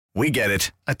We get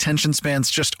it. Attention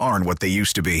spans just aren't what they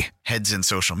used to be. Heads in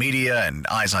social media and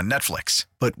eyes on Netflix.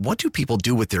 But what do people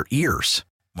do with their ears?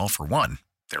 Well, for one,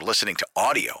 they're listening to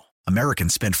audio.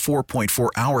 Americans spend 4.4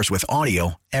 hours with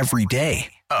audio every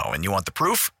day. Oh, and you want the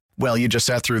proof? Well, you just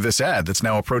sat through this ad that's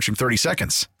now approaching 30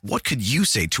 seconds. What could you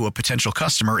say to a potential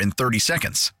customer in 30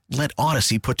 seconds? Let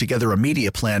Odyssey put together a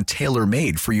media plan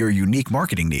tailor-made for your unique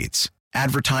marketing needs.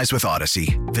 Advertise with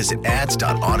Odyssey. Visit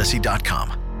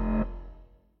ads.odyssey.com.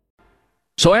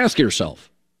 So ask yourself,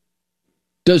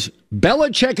 does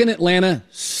Belichick in Atlanta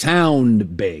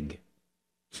sound big?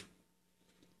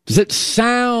 Does it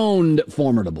sound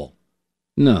formidable?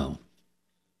 No.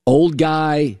 Old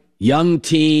guy, young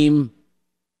team,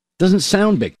 doesn't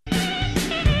sound big.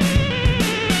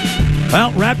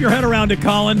 Well, wrap your head around it,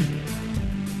 Colin,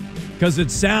 because it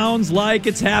sounds like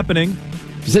it's happening.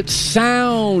 Does it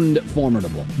sound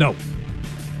formidable? No.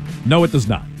 No, it does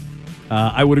not.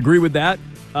 I would agree with that.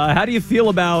 How do you feel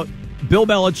about Bill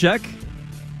Belichick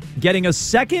getting a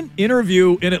second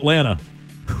interview in Atlanta,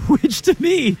 which to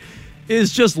me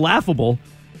is just laughable?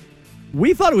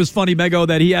 We thought it was funny, Mego,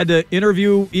 that he had to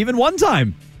interview even one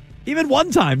time.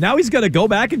 Now he's going to go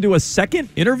back and do a second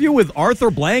interview with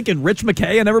Arthur Blank and Rich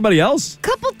McKay and everybody else.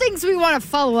 Couple things we want to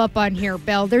follow up on here,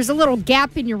 Bill. There's a little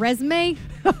gap in your resume.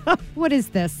 What is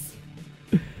this?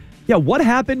 Yeah, what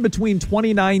happened between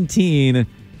 2019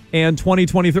 and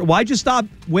 2023? Why'd you stop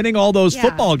winning all those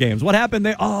football games? What happened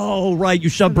there? Oh, right. You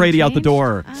shoved Brady out the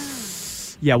door.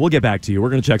 Yeah, we'll get back to you. We're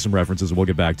going to check some references and we'll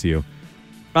get back to you.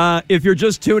 If you're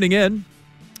just tuning in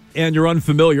and you're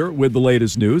unfamiliar with the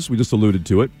latest news, we just alluded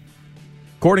to it.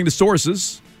 According to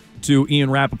sources to Ian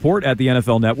Rappaport at the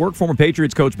NFL Network, former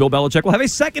Patriots coach Bill Belichick will have a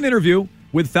second interview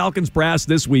with Falcons brass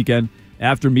this weekend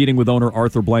after meeting with owner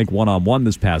Arthur Blank one-on-one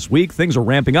this past week. Things are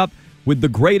ramping up with the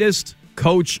greatest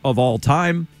coach of all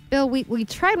time. Bill, we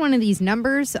tried one of these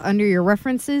numbers under your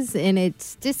references, and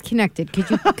it's disconnected. Could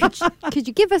you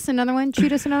give us another one?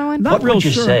 Shoot us another one? Not what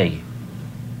you say.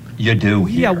 You do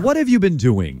here. Yeah, what have you been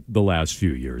doing the last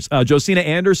few years? Josina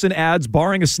Anderson adds,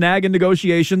 barring a snag in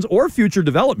negotiations or future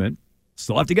development,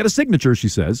 still have to get a signature, she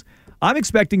says. I'm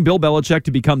expecting Bill Belichick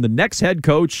to become the next head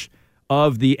coach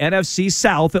of the NFC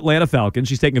South Atlanta Falcons.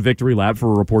 She's taking a victory lap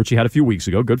for a report she had a few weeks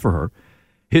ago. Good for her.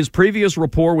 His previous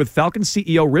rapport with Falcons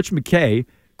CEO Rich McKay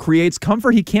creates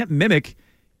comfort he can't mimic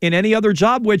in any other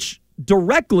job, which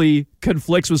directly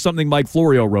conflicts with something Mike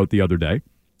Florio wrote the other day.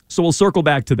 So we'll circle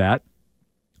back to that.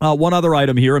 One other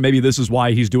item here, and maybe this is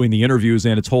why he's doing the interviews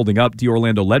and it's holding up.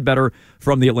 D'Orlando Ledbetter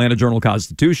from the Atlanta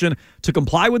Journal-Constitution. To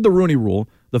comply with the Rooney Rule,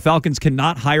 the Falcons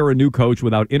cannot hire a new coach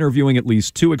without interviewing at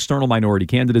least 2 external minority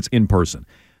candidates in person.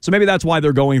 So maybe that's why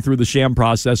they're going through the sham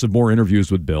process of more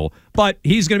interviews with Bill. But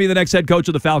he's going to be the next head coach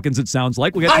of the Falcons, it sounds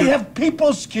like. I have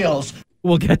people skills.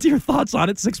 We'll get to your thoughts on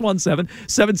it.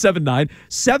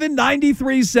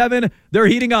 617-779-7937. They're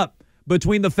heating up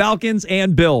between the Falcons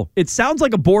and Bill. It sounds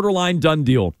like a borderline done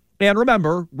deal. And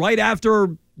remember, right after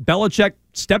Belichick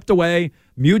stepped away,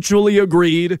 mutually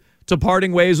agreed to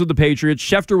parting ways with the Patriots,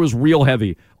 Schefter was real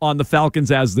heavy on the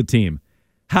Falcons as the team.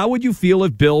 How would you feel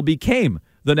if Bill became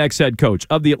the next head coach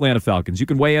of the Atlanta Falcons? You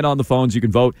can weigh in on the phones. You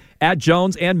can vote at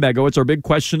Jones and Mego. It's our big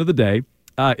question of the day.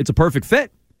 It's a perfect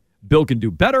fit. Bill can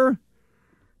do better.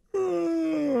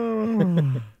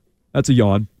 That's a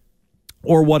yawn.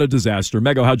 Or what a disaster.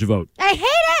 Mego, how'd you vote? I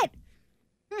hate it!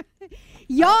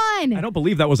 Yawn! I don't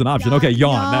believe that was an option. Okay,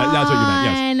 yawn. That's what you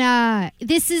meant, yes.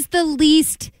 This is the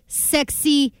least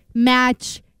sexy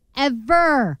match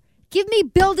ever. Give me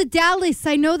Bill to Dallas.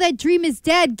 I know that dream is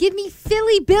dead. Give me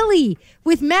Philly Billy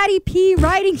with Matty P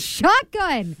riding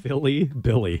shotgun. Philly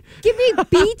Billy. Give me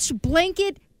Beach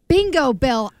Blanket Bingo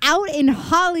Bill out in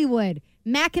Hollywood,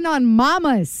 macking on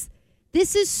mamas.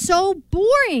 This is so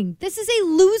boring. This is a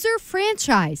loser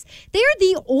franchise. They are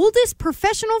the oldest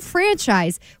professional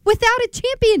franchise without a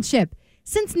championship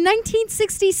since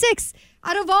 1966.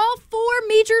 Out of all 4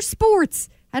 major sports,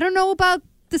 I don't know about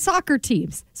the soccer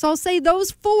teams, so I'll say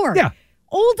those 4. Yeah.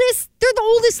 They're the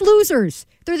oldest losers.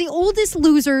 They're the oldest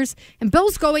losers, and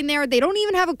Bill's going there. They don't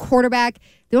even have a quarterback.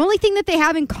 The only thing that they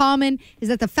have in common is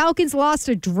that the Falcons lost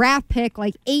a draft pick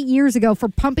like 8 years ago for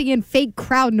pumping in fake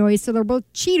crowd noise, so they're both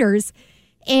cheaters,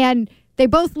 and they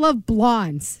both love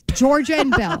blondes, Georgia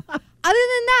and Bill. Other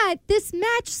than that, this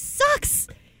match sucks.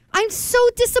 I'm so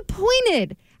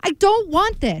disappointed. I don't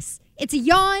want this. It's a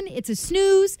yawn. It's a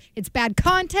snooze. It's bad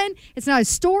content. It's not a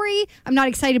story. I'm not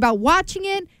excited about watching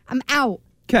it. I'm out.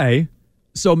 Okay.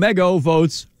 So Mego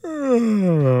votes,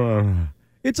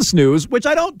 it's a snooze, which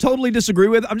I don't totally disagree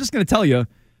with. I'm just going to tell you,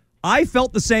 I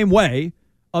felt the same way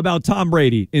about Tom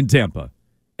Brady in Tampa.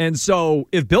 And so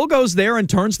if Bill goes there and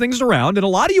turns things around, and a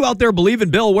lot of you out there believe in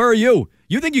Bill, where are you?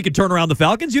 You think you can turn around the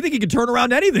Falcons? You think he can turn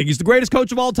around anything? He's the greatest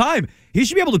coach of all time. He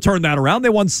should be able to turn that around. They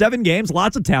won 7 games,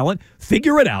 lots of talent.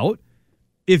 Figure it out.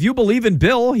 If you believe in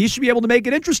Bill, he should be able to make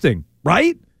it interesting,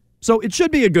 right? So it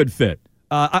should be a good fit.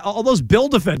 All those Bill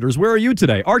defenders, where are you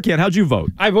today? Arcand, how'd you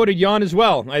vote? I voted yawn as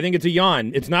well. I think it's a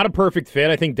yawn. It's not a perfect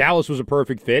fit. I think Dallas was a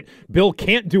perfect fit. Bill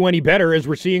can't do any better, as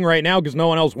we're seeing right now, because no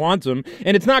one else wants him.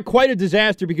 And it's not quite a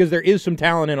disaster because there is some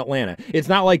talent in Atlanta. It's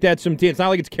not like that. It's not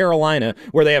like it's Carolina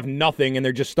where they have nothing and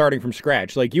they're just starting from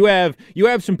scratch. Like you have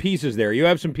some pieces there. You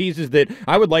have some pieces that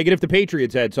I would like it if the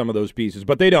Patriots had some of those pieces,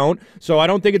 but they don't. So I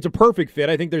don't think it's a perfect fit.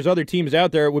 I think there's other teams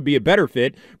out there it would be a better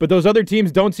fit, but those other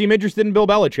teams don't seem interested in Bill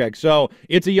Belichick. So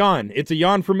it's a yawn. It's a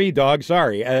yawn for me, dog.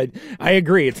 Sorry. I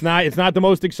agree. It's not the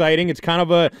most exciting. It's kind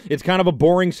of a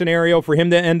boring scenario for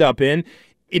him to end up in.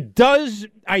 It does,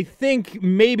 I think,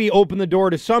 maybe open the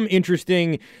door to some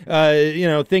interesting,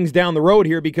 things down the road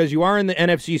here because you are in the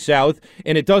NFC South,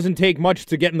 and it doesn't take much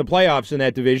to get in the playoffs in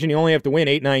that division. You only have to win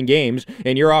 8-9 games,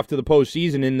 and you're off to the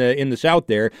postseason in the South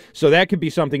there. So that could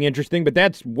be something interesting, but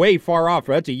that's way far off.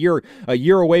 That's a year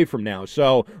away from now.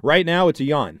 So right now, it's a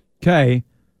yawn. Okay.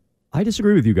 I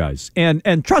disagree with you guys.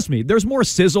 And trust me, there's more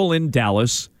sizzle in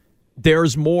Dallas.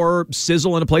 There's more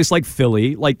sizzle in a place like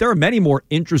Philly. Like, there are many more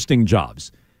interesting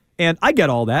jobs. And I get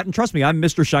all that. And trust me, I'm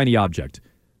Mr. Shiny Object.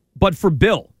 But for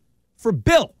Bill,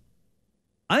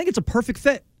 I think it's a perfect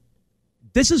fit.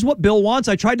 This is what Bill wants.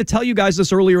 I tried to tell you guys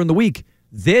this earlier in the week.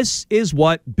 This is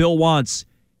what Bill wants.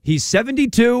 He's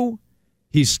 72.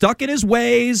 He's stuck in his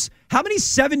ways. How many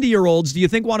 70-year-olds do you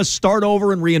think want to start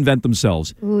over and reinvent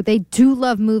themselves? Ooh, they do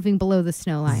love moving below the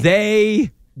snow line.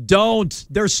 They don't.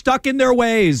 They're stuck in their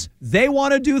ways. They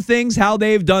want to do things how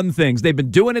they've done things. They've been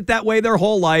doing it that way their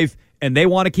whole life, and they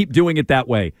want to keep doing it that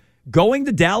way. Going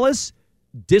to Dallas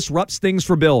disrupts things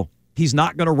for Bill. He's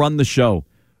not going to run the show.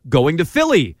 Going to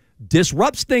Philly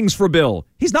disrupts things for Bill.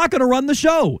 He's not going to run the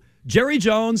show. Jerry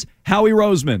Jones, Howie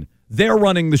Roseman, they're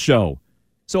running the show.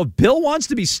 So if Bill wants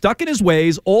to be stuck in his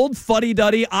ways, old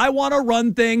fuddy-duddy, I want to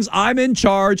run things, I'm in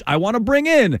charge, I want to bring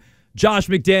in Josh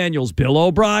McDaniels, Bill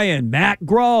O'Brien, Matt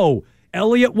Groh,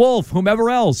 Elliott Wolf, whomever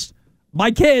else,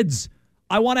 my kids.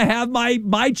 I want to have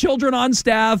my children on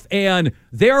staff and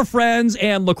their friends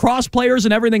and lacrosse players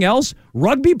and everything else,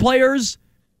 rugby players.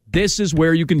 This is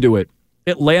where you can do it.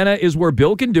 Atlanta is where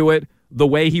Bill can do it the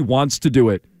way he wants to do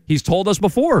it. He's told us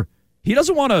before, he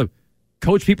doesn't want to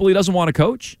coach people he doesn't want to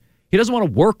coach. He doesn't want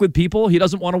to work with people he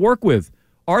doesn't want to work with.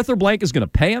 Arthur Blank is going to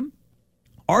pay him.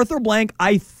 Arthur Blank,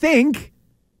 I think,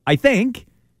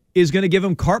 is going to give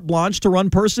him carte blanche to run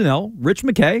personnel. Rich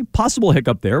McKay, possible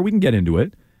hiccup there. We can get into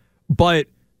it. But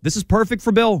this is perfect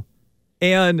for Bill.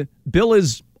 And Bill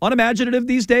is unimaginative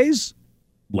these days,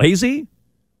 lazy.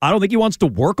 I don't think he wants to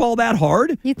work all that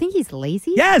hard. You think he's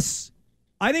lazy? Yes.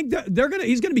 I think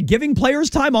he's going to be giving players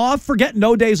time off. Forget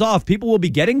no days off. People will be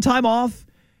getting time off.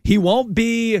 He won't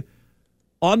be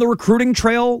on the recruiting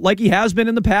trail like he has been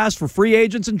in the past for free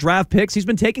agents and draft picks. He's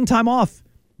been taking time off.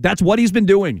 That's what he's been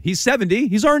doing. He's 70.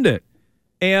 He's earned it.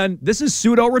 And this is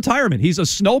pseudo-retirement. He's a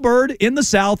snowbird in the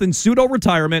South in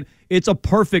pseudo-retirement. It's a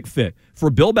perfect fit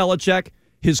for Bill Belichick,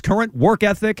 his current work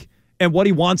ethic, and what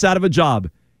he wants out of a job.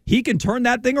 He can turn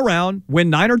that thing around,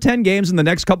 win 9 or 10 games in the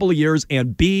next couple of years,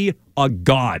 and be a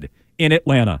god in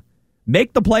Atlanta.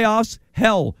 Make the playoffs.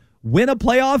 Hell, win a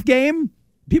playoff game.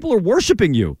 People are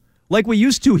worshiping you like we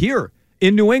used to here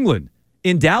in New England.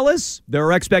 In Dallas, there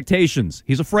are expectations.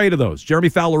 He's afraid of those. Jeremy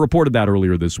Fowler reported that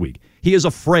earlier this week. He is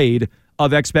afraid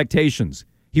of expectations.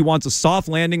 He wants a soft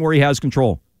landing where he has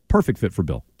control. Perfect fit for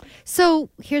Bill.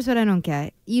 So here's what I don't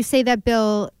get. You say that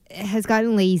Bill has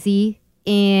gotten lazy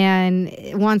and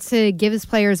wants to give his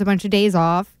players a bunch of days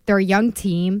off. They're a young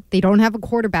team. They don't have a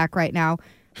quarterback right now.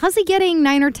 How's he getting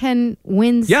 9 or 10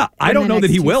 wins? Yeah, I don't know that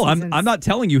he will. I'm not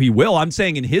telling you he will. I'm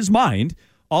saying in his mind,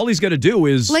 all he's going to do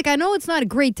is... Like, I know it's not a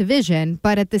great division,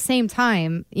 but at the same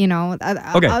time,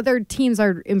 other teams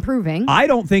are improving. I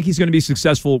don't think he's going to be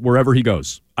successful wherever he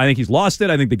goes. I think he's lost it.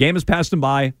 I think the game has passed him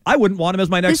by. I wouldn't want him as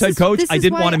my next head coach. I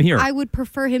didn't want him here. I would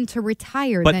prefer him to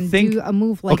retire than do a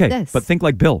move like this. But think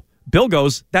like Bill. Bill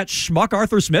goes, that schmuck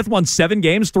Arthur Smith won 7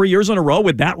 games 3 years in a row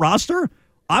with that roster?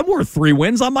 I'm worth 3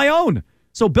 wins on my own.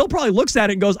 So Bill probably looks at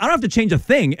it and goes, I don't have to change a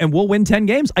thing, and we'll win 10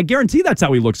 games. I guarantee that's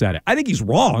how he looks at it. I think he's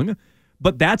wrong,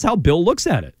 but that's how Bill looks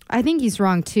at it. I think he's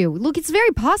wrong, too. Look, it's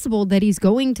very possible that he's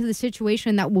going to the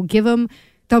situation that will give him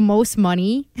the most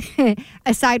money,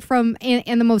 aside from,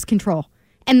 and the most control.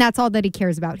 And that's all that he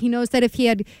cares about. He knows that if he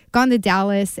had gone to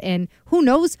Dallas, and who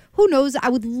knows, I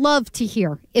would love to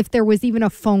hear if there was even a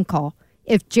phone call.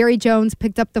 if Jerry Jones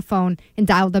picked up the phone and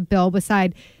dialed up Bill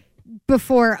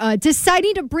before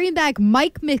deciding to bring back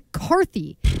Mike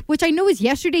McCarthy, which I know is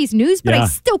yesterday's news, but I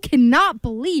still cannot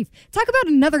believe. Talk about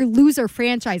another loser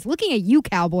franchise. Looking at you,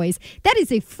 Cowboys, that is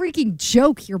a freaking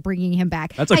joke you're bringing him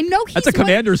back. That's a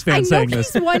Commanders fan saying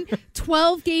this. I know he's won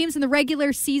 12 games in the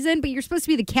regular season, but you're supposed to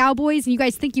be the Cowboys, and you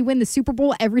guys think you win the Super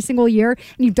Bowl every single year,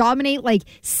 and you dominate like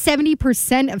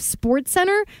 70% of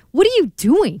SportsCenter? What are you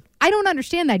doing? I don't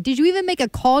understand that. Did you even make a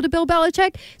call to Bill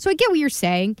Belichick? So I get what you're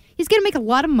saying. He's going to make a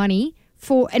lot of money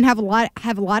and have a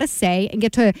lot of say and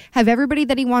get to have everybody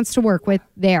that he wants to work with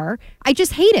there. I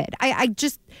just hate it.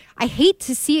 I hate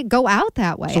to see it go out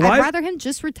that way. So I'd rather him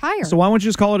just retire. So why won't you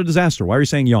just call it a disaster? Why are you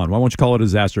saying yawn? Why won't you call it a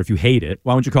disaster if you hate it?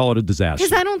 Why won't you call it a disaster?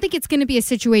 Because I don't think it's going to be a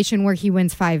situation where he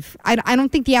wins 5. I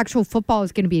don't think the actual football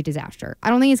is going to be a disaster.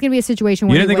 I don't think it's going to be a situation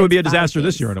where you didn't think it would be a 5 disaster games.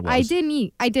 this year, and it was.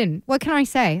 I didn't. What can I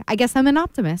say? I guess I'm an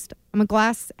optimist. I'm a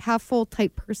glass half full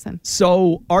type person.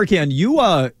 So, Arcand,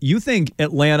 you think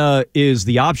Atlanta is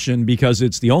the option because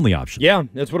it's the only option? Yeah,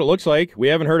 that's what it looks like. We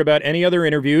haven't heard about any other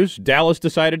interviews. Dallas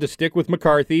decided to stick with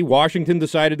McCarthy. Washington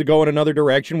decided to go in another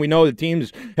direction. We know the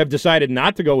teams have decided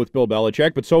not to go with Bill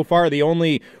Belichick, but so far the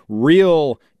only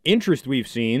real interest we've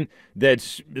seen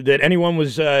that anyone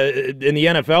was in the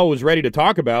NFL was ready to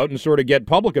talk about and sort of get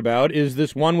public about is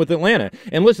this one with Atlanta.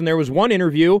 And listen, there was one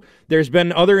interview. There's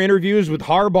been other interviews with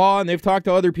Harbaugh, and they've talked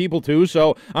to other people too.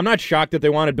 So I'm not shocked that they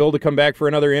wanted Bill to come back for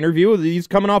another interview. He's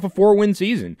coming off a 4-win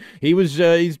season.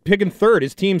 He's picking third.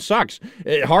 His team sucks.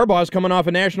 Harbaugh's coming off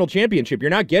a national championship. You're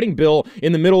not getting Bill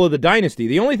in the middle of the dynasty.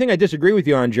 The only thing I disagree with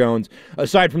you on, Jones,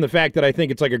 aside from the fact that I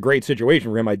think it's like a great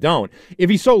situation for him, I don't. If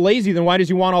he's so lazy, then why does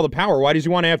he want all the power? Why does he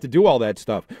want to have to do all that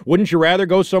stuff? Wouldn't you rather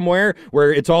go somewhere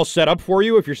where it's all set up for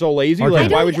you if you're so lazy? Like,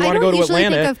 why would you want to go to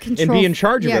Atlanta and be in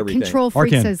charge of everything? Control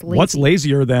freak says lazy. What's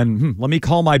lazier than, let me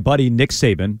call my buddy Nick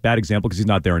Saban, bad example because he's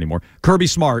not there anymore, Kirby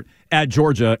Smart at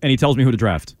Georgia, and he tells me who to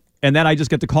draft. And then I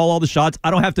just get to call all the shots. I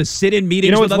don't have to sit in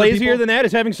meetings with other people. You know what's lazier than that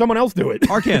is having someone else do it.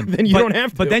 Arcand. Then you don't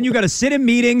have to. But then you got to sit in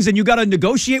meetings and you got to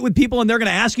negotiate with people and they're going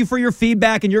to ask you for your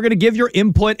feedback and you're going to give your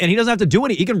input and he doesn't have to do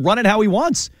anything. He can run it how he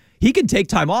wants. He can take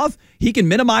time off. He can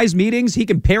minimize meetings. He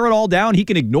can pare it all down. He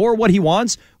can ignore what he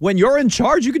wants. When you're in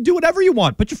charge, you can do whatever you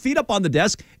want. Put your feet up on the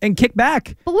desk and kick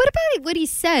back. But what about what he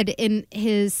said in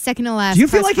his second to last? Do you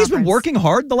feel like conference? He's been working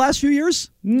hard the last few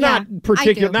years? Not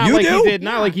particularly.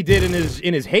 Not like he did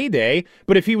in his heyday.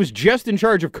 But if he was just in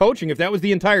charge of coaching, if that was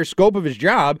the entire scope of his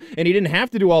job, and he didn't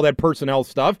have to do all that personnel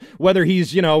stuff, whether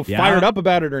he's fired up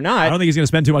about it or not. I don't think he's going to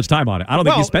spend too much time on it. I don't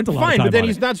think he spent a lot of time on it. Fine, but then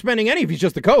he's not spending any if he's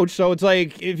just the coach. So it's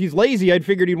like if he's lazy, I'd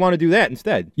figured he'd want to do that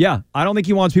instead. Yeah, I don't think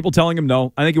he wants people telling him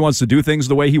no. I think he wants to do things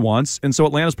the way he wants, and so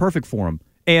Atlanta's perfect for him.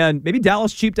 And maybe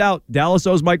Dallas cheaped out. Dallas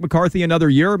owes Mike McCarthy another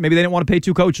year. Maybe they didn't want to pay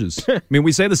 2 coaches. I mean,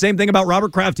 we say the same thing about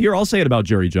Robert Kraft here. I'll say it about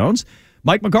Jerry Jones.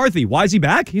 Mike McCarthy, why is he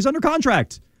back? He's under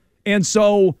contract. And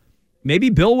so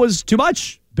maybe Bill was too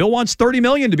much. Bill wants $30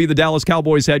 million to be the Dallas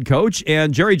Cowboys head coach,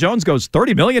 and Jerry Jones goes,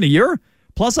 $30 million a year?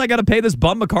 Plus I got to pay this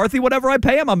bum McCarthy whatever I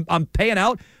pay him. I'm paying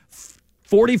out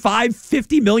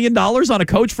 $45-50 million on a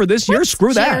coach for this year?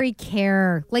 Screw that. Jerry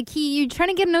care? Like, you trying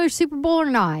to get another Super Bowl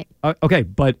or not? Okay,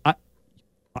 but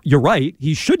you're right.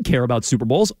 He should care about Super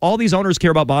Bowls. All these owners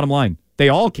care about bottom line. They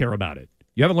all care about it.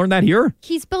 You haven't learned that here?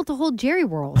 He's built a whole Jerry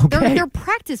world. Okay. Their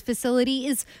practice facility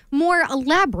is more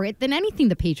elaborate than anything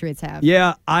the Patriots have.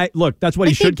 Yeah, look, that's what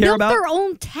he should care about. They built their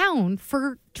own town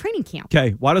for training camp.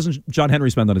 Okay, why doesn't John Henry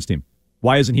spend on his team?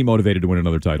 Why isn't he motivated to win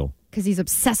another title? Because he's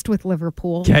obsessed with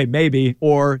Liverpool. Okay, maybe.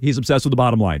 Or he's obsessed with the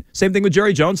bottom line. Same thing with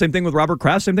Jerry Jones. Same thing with Robert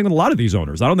Kraft. Same thing with a lot of these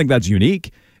owners. I don't think that's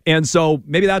unique. And so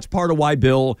maybe that's part of why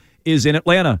Bill is in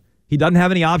Atlanta. He doesn't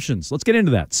have any options. Let's get into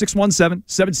that.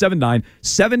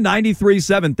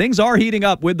 617-779-7937. Things are heating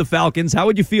up with the Falcons. How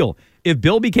would you feel if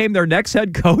Bill became their next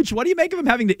head coach? What do you make of him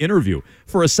having to interview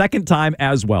for a second time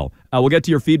as well? We'll get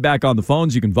to your feedback on the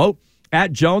phones. You can vote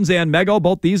at Jones and Mego.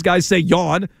 Both these guys say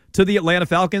yawn to the Atlanta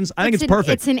Falcons. I think it's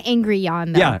perfect. It's an angry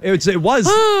yawn, though. Yeah, it was a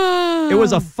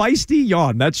feisty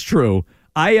yawn. That's true.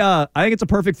 I think it's a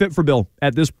perfect fit for Bill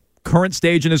at this current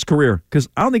stage in his career because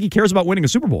I don't think he cares about winning a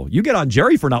Super Bowl. You get on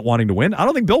Jerry for not wanting to win. I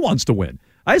don't think Bill wants to win.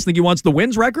 I just think he wants the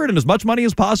wins record and as much money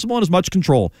as possible and as much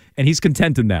control. And he's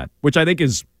content in that, which I think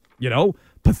is,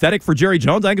 pathetic for Jerry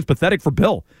Jones. I think it's pathetic for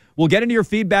Bill. We'll get into your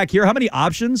feedback here. How many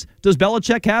options does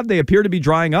Belichick have? They appear to be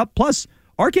drying up. Plus,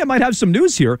 Arcand might have some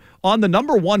news here on the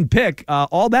number 1 pick.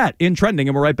 All that in trending,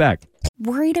 and we're right back.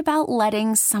 Worried about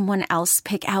letting someone else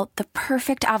pick out the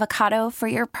perfect avocado for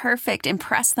your perfect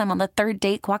impress them on the third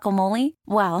date guacamole?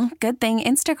 Well, good thing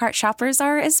Instacart shoppers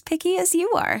are as picky as you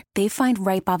are. They find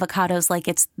ripe avocados like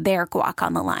it's their guac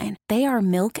on the line. They are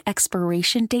milk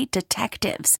expiration date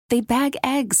detectives. They bag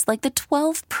eggs like the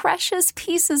 12 precious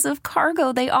pieces of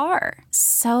cargo they are.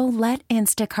 So let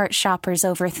Instacart shoppers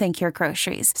overthink your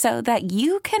groceries so that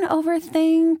you can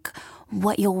overthink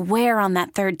what you'll wear on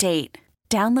that third date.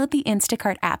 Download the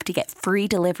Instacart app to get free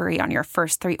delivery on your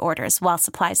first 3 orders while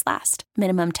supplies last.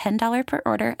 Minimum $10 per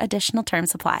order. Additional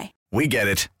terms apply. We get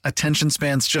it. Attention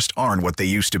spans just aren't what they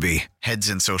used to be. Heads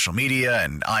in social media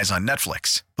and eyes on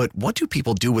Netflix. But what do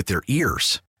people do with their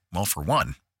ears? Well, for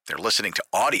one, they're listening to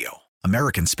audio.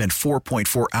 Americans spend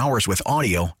 4.4 hours with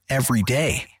audio every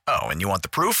day. Oh, and you want the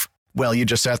proof? Well, you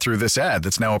just sat through this ad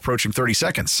that's now approaching 30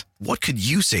 seconds. What could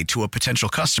you say to a potential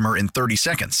customer in 30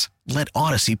 seconds? Let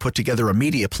Odyssey put together a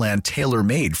media plan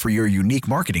tailor-made for your unique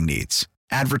marketing needs.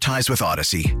 Advertise with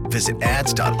Odyssey. Visit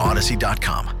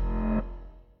ads.odyssey.com.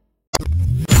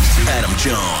 Adam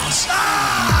Jones.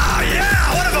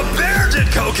 Yeah, what if a bear did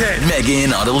cocaine? Megan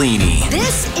Ottolini.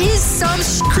 This is some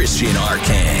Christian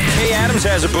Arcand. Hey, Adams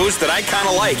has a boost that I kind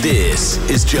of like. This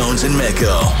is Jones and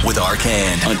Mego with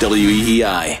Arcand on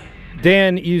WEEI.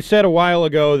 Dan, you said a while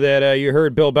ago that you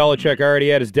heard Bill Belichick already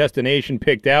had his destination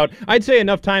picked out. I'd say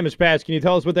enough time has passed. Can you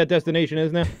tell us what that destination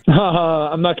is now?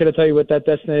 I'm not going to tell you what that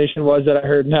destination was that I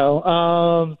heard,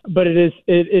 no. But it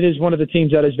is one of the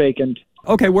teams that is vacant.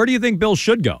 Okay, where do you think Bill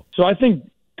should go? So I think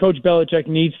Coach Belichick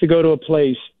needs to go to a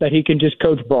place that he can just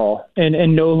coach ball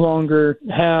and no longer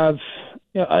have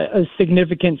a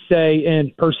significant say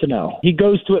in personnel. He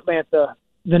goes to Atlanta.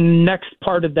 The next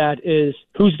part of that is,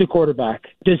 who's the quarterback?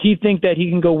 Does he think that he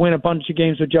can go win a bunch of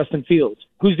games with Justin Fields?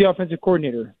 Who's the offensive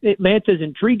coordinator? Atlanta's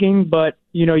intriguing, but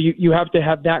you have to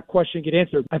have that question get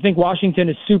answered. I think Washington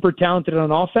is super talented on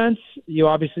offense. You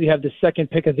obviously have the second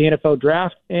pick of the NFL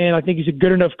draft, and I think he's a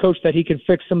good enough coach that he can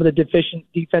fix some of the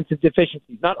defensive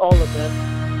deficiencies. Not all of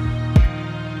them.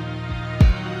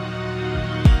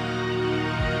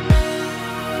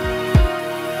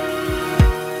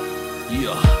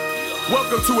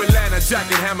 Welcome to Atlanta,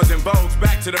 jacking hammers and bows,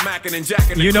 back to the mackin' and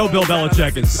jacking. You know Bill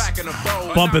Belichick is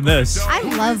bumping this. I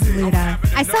love Luda.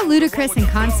 I saw Ludacris in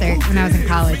concert when I was in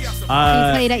college. He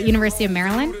played at University of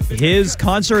Maryland. His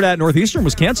concert at Northeastern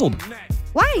was canceled.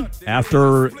 Why?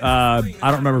 After, I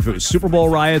don't remember if it was Super Bowl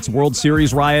riots, World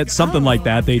Series riots, something like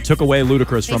that. They took away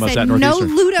Ludacris from us at Northeastern.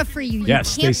 No Luda for you.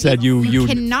 Yes, they said you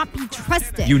cannot be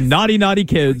trusted. You naughty, naughty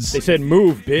kids. They said,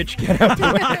 move, bitch. Get out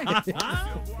the way.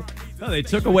 No, they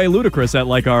took away Ludacris at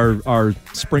like our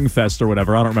Spring Fest or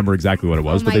whatever. I don't remember exactly what it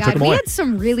was, but they took him away. We had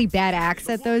some really bad acts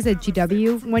at those at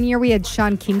GW. One year we had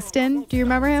Sean Kingston. Do you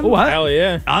remember him? Oh, hell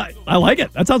yeah. I like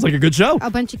it. That sounds like a good show.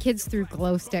 A bunch of kids threw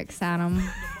glow sticks at him.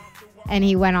 And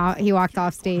he walked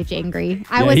off stage angry.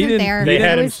 I wasn't there. They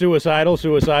had him suicidal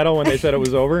when they said it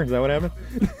was over. Is that what happened?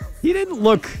 He didn't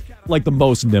look like the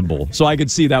most nimble, so I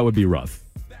could see that would be rough.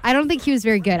 I don't think he was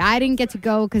very good. I didn't get to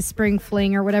go because Spring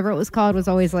Fling or whatever it was called was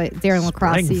always like during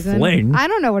lacrosse season. Fling? I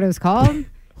don't know what it was called.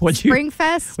 Spring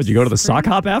Fest. Would you go to the sock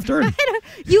hop after?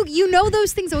 You know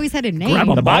those things always had a name. Grab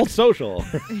a the box social.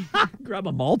 Grab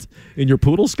a malt in your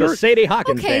poodle skirt. The Sadie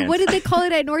Hawkins Okay, what did they call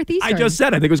it at Northeastern? I just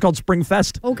said. I think it was called Spring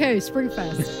Fest. Okay, Spring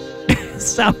Fest.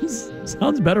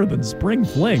 Sounds better than Spring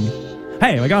Fling.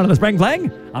 Hey, am I going to the Spring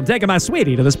Fling? I'm taking my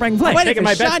sweetie to the Spring Fling. I'm taking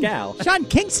my best gal. Sean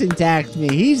Kingston tagged me.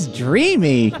 He's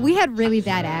dreamy. We had really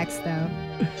bad acts, though.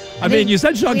 I mean, you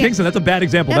said Sean Kingston. That's a bad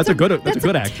example. That's a good act. That's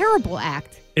a terrible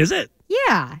act. Is it?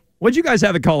 Yeah. What'd you guys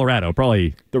have in Colorado?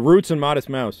 Probably The Roots and Modest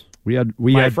Mouse. We had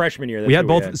freshman year. We had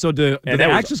both. So did the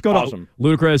acts just go to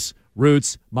Ludacris,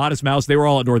 Roots, Modest Mouse? They were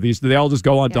all at Northeast. Did they all just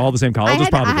go on to all the same colleges?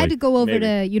 Probably. I had to go over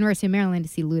to University of Maryland to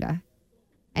see Luda,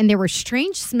 and there were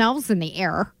strange smells in the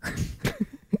air.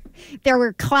 There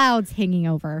were clouds hanging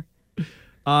over.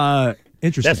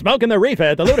 Interesting. They're smoking the reefer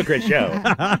at the Ludacris show.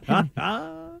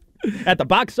 At the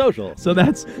box social. So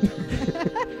that's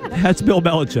Bill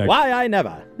Belichick. Why I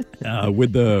never.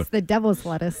 It's the devil's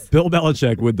lettuce. Bill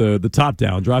Belichick with the top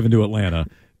down, driving to Atlanta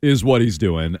is what he's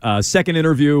doing. Second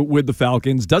interview with the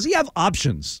Falcons. Does he have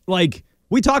options? Like,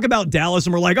 we talk about Dallas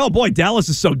and we're like, oh boy, Dallas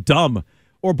is so dumb.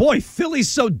 Or boy, Philly's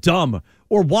so dumb.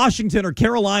 Or Washington or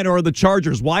Carolina or the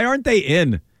Chargers. Why aren't they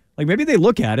in? Like, maybe they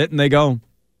look at it and they go,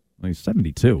 well, he's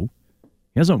 72.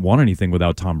 He hasn't won anything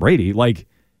without Tom Brady. Like,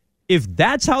 if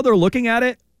that's how they're looking at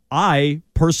it, I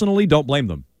personally don't blame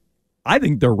them. I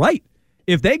think they're right.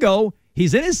 If they go,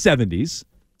 he's in his 70s,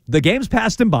 the game's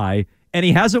passed him by, and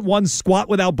he hasn't won squat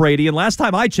without Brady, and last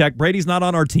time I checked, Brady's not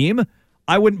on our team,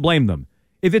 I wouldn't blame them.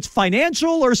 If it's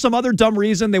financial or some other dumb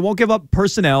reason, they won't give up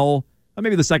personnel.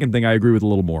 Maybe the second thing I agree with a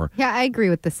little more. Yeah, I agree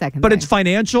with the second But thing. it's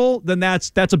financial, then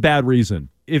that's a bad reason.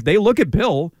 If they look at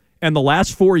Bill and the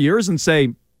last 4 years and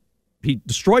say he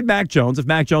destroyed Mac Jones, if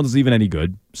Mac Jones is even any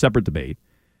good, separate debate,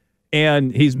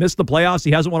 and he's missed the playoffs,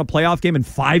 he hasn't won a playoff game in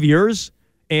 5 years,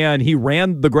 and he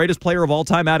ran the greatest player of all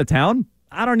time out of town,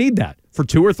 I don't need that. For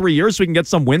 2 or 3 years so we can get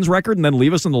some wins record and then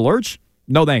leave us in the lurch?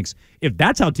 No thanks. If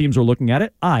that's how teams are looking at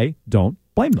it, I don't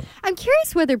blame them. I'm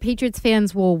curious whether Patriots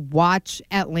fans will watch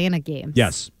Atlanta games.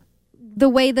 Yes. The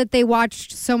way that they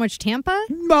watched so much Tampa?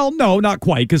 Well, no, not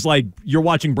quite, because you're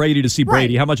watching Brady to see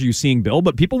Brady. Right. How much are you seeing Bill?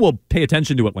 But people will pay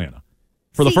attention to Atlanta.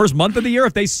 For the first month of the year,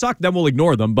 if they suck, then we'll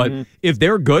ignore them. But if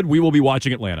they're good, we will be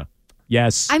watching Atlanta.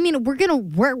 Yes. I mean, we're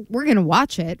gonna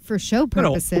watch it for show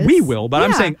purposes. No, we will, but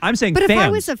yeah. I'm saying but fans. If I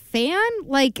was a fan,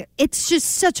 it's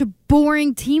just such a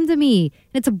boring team to me.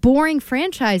 It's a boring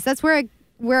franchise. That's where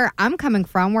I'm coming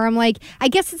from, where I'm like, I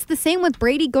guess it's the same with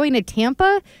Brady going to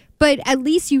Tampa, but at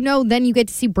least then you get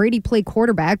to see Brady play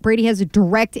quarterback. Brady has a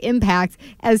direct impact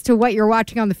as to what you're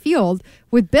watching on the field.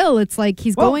 With Bill, it's like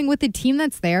he's going with the team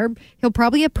that's there. He'll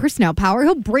probably have personnel power.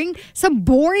 He'll bring some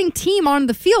boring team on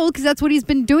the field because that's what he's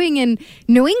been doing in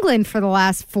New England for the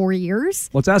last 4 years.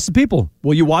 Let's ask the people.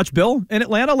 Will you watch Bill in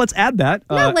Atlanta? Let's add that.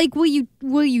 No,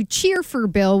 will you cheer for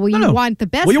Bill? Will you want the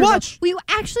best? Will you watch? Will you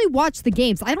actually watch the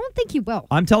games? I don't think you will.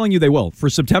 I'm telling you they will. For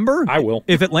September, I will.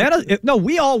 If Atlanta, no,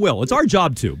 we all will. It's our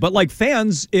job to. But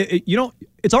fans,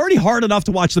 it's already hard enough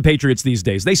to watch the Patriots these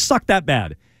days. They suck that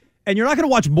bad. And you're not going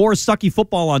to watch more sucky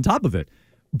football on top of it.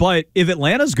 But if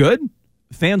Atlanta's good,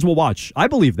 fans will watch. I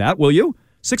believe that. Will you?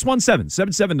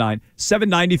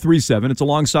 617-779-7937. It's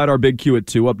alongside our big Q at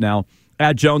 2 up now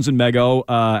at Jones and Mego.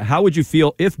 How would you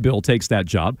feel if Bill takes that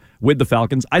job with the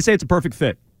Falcons? I say it's a perfect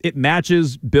fit. It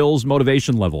matches Bill's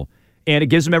motivation level. And it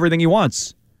gives him everything he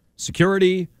wants.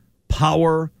 Security,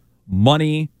 power,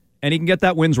 money, and he can get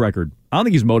that wins record. I don't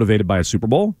think he's motivated by a Super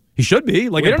Bowl. He should be.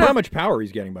 We don't know how much power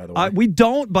he's getting, by the way. We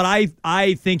don't, but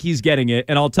I think he's getting it,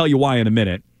 and I'll tell you why in a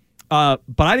minute. But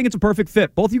I think it's a perfect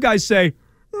fit. Both you guys say,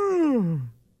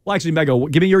 Well, actually, Mego,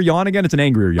 give me your yawn again. It's an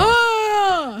angrier yawn.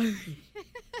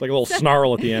 It's like a little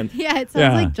snarl at the end. Yeah, it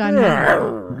sounds like John.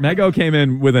 Mego came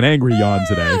in with an angry yawn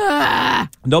today.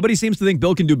 Nobody seems to think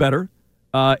Bill can do better.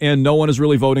 And no one is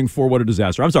really voting for what a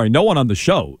disaster. I'm sorry, no one on the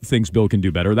show thinks Bill can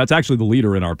do better. That's actually the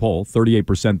leader in our poll.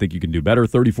 38% think you can do better.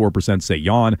 34% say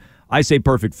yawn. I say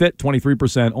perfect fit.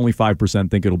 23%, only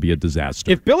 5% think it'll be a disaster.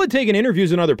 If Bill had taken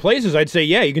interviews in other places, I'd say,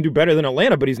 yeah, you can do better than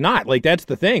Atlanta, but he's not. That's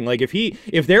the thing.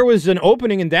 If there was an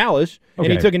opening in Dallas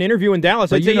and he took an interview in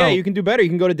Dallas, I'd say, yeah, you can do better. You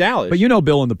can go to Dallas. But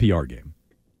Bill in the PR game.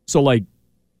 So,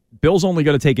 Bill's only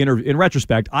going to take interviews. In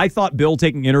retrospect, I thought Bill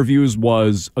taking interviews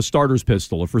was a starter's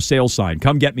pistol, a for sale sign.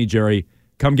 Come get me, Jerry.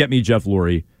 Come get me, Jeff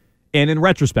Lurie. And in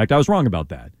retrospect, I was wrong about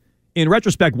that. In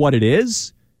retrospect, what it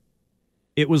is,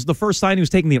 it was the first sign he was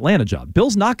taking the Atlanta job.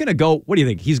 Bill's not going to go, what do you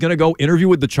think? He's going to go interview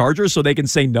with the Chargers so they can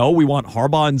say, no, we want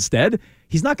Harbaugh instead?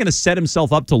 He's not going to set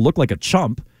himself up to look like a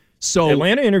chump. So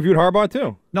Atlanta interviewed Harbaugh,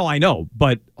 too. No, I know.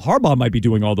 But Harbaugh might be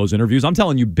doing all those interviews. I'm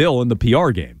telling you, Bill in the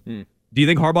PR game. Do you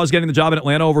think Harbaugh's getting the job in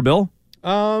Atlanta over Bill?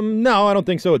 No, I don't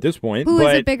think so at this point. Who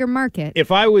is a bigger market?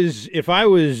 If I was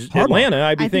Atlanta,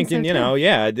 I'd be thinking,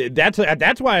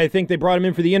 that's why I think they brought him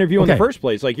in for the interview in the first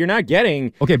place. You're not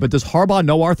getting. Okay, but does Harbaugh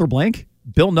know Arthur Blank?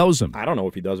 Bill knows him. I don't know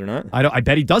if he does or not. I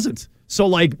bet he doesn't. So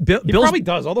Bill probably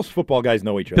does. All those football guys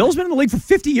know each other. Bill's been in the league for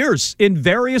 50 years in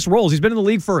various roles. He's been in the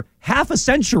league for half a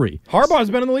century. Harbaugh's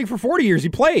been in the league for 40 years. He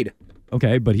played.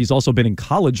 Okay, but he's also been in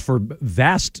college for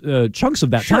vast chunks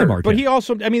of that time, Arcand. But he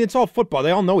also, it's all football.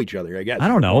 They all know each other, I guess. I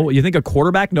don't know. You think a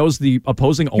quarterback knows the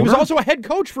opposing owner? He was also a head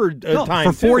coach for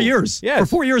time, for 4 years. Yes. For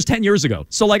 4 years, 10 years ago.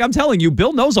 So, I'm telling you,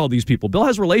 Bill knows all these people. Bill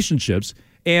has relationships,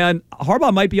 and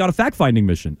Harbaugh might be on a fact-finding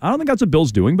mission. I don't think that's what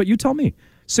Bill's doing, but you tell me.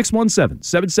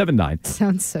 617-779.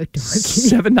 Sounds so dorky.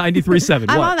 7937.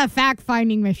 I'm on a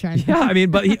fact-finding mission. Yeah,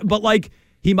 but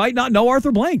he might not know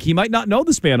Arthur Blank. He might not know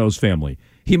the Spanos family.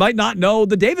 He might not know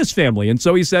the Davis family. And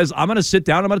so he says, I'm going to sit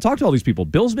down. I'm going to talk to all these people.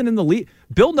 Bill's been in the league.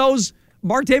 Bill knows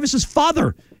Mark Davis's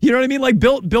father. You know what I mean?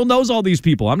 Bill knows all these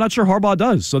people. I'm not sure Harbaugh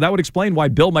does. So that would explain why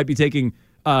Bill might be taking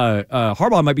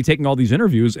Harbaugh might be taking all these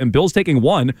interviews, and Bill's taking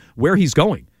one where he's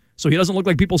going. So he doesn't look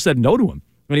like people said no to him.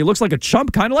 And he looks like a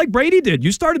chump, kind of like Brady did.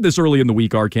 You started this early in the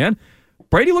week, Arcand.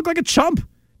 Brady looked like a chump.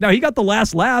 Now, he got the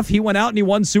last laugh. He went out and he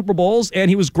won Super Bowls, and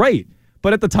he was great.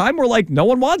 But at the time, we're like, no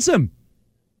one wants him.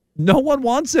 No one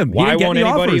wants him. Why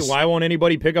won't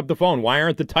anybody pick up the phone? Why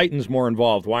aren't the Titans more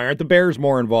involved? Why aren't the Bears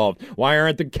more involved? Why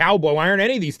aren't the Cowboys? Why aren't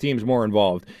any of these teams more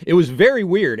involved? It was very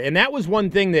weird. And that was one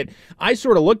thing that I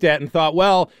sort of looked at and thought,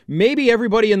 well, maybe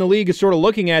everybody in the league is sort of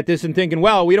looking at this and thinking,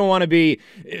 well, we don't want to be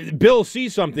Bill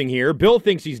sees something here. Bill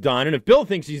thinks he's done. And if Bill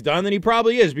thinks he's done, then he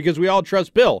probably is because we all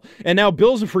trust Bill. And now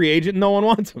Bill's a free agent and no one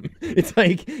wants him. It's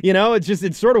like,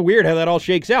 it's sort of weird how that all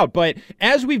shakes out. But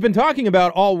as we've been talking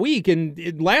about all week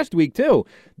and last week too,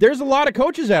 there's a lot of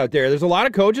coaches out there. There's a lot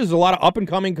of coaches, a lot of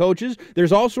up-and-coming coaches.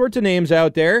 There's all sorts of names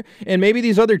out there, and maybe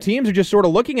these other teams are just sort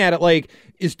of looking at it like,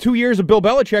 is 2 years of Bill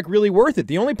Belichick really worth it?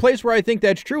 The only place where I think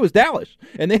that's true is Dallas,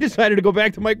 and they decided to go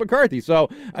back to Mike McCarthy. So,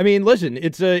 I mean, listen,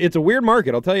 it's a weird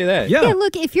market, I'll tell you that. Yeah,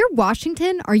 look, if you're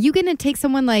Washington, are you going to take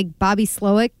someone like Bobby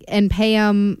Slowick and pay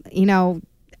him,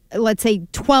 let's say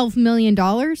 $12 million,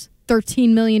 $13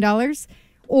 million,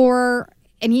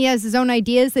 and he has his own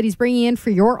ideas that he's bringing in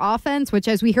for your offense, which,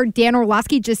 as we heard Dan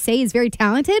Orlovsky just say, is very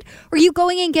talented? Or are you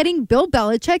going and getting Bill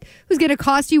Belichick, who's going to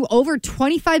cost you over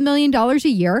 $25 million a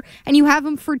year, and you have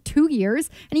him for 2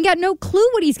 years, and you got no clue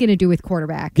what he's going to do with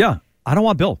quarterback? Yeah, I don't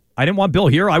want Bill. I didn't want Bill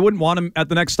here. I wouldn't want him at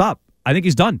the next stop. I think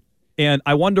he's done. And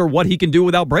I wonder what he can do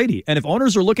without Brady. And if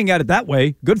owners are looking at it that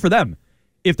way, good for them.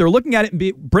 If they're looking at it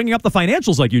and bringing up the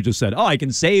financials like you just said, I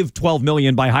can save $12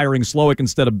 million by hiring Slowick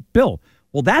instead of Bill.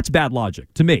 Well, that's bad logic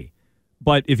to me.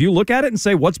 But if you look at it and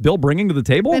say, what's Bill bringing to the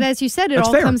table? But as you said, it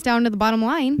all comes down to the bottom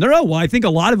line. No. Well, I think a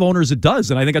lot of owners it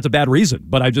does, and I think that's a bad reason.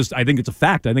 But I think it's a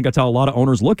fact. I think that's how a lot of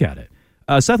owners look at it.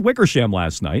 Seth Wickersham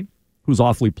last night, who's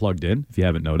awfully plugged in, if you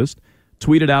haven't noticed,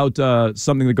 tweeted out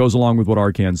something that goes along with what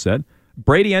Arcand said.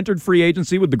 Brady entered free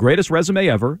agency with the greatest resume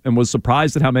ever and was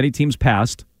surprised at how many teams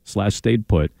passed/stayed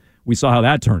put. We saw how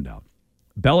that turned out.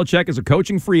 Belichick is a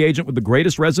coaching free agent with the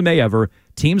greatest resume ever.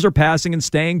 Teams are passing and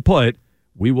staying put.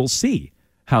 We will see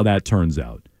how that turns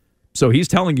out. So he's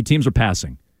telling you teams are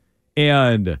passing.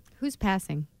 And who's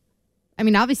passing? I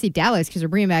mean, obviously Dallas, because we're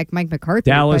bringing back Mike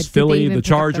McCarthy. Dallas, Philly, the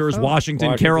Chargers,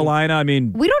 Washington, Carolina. I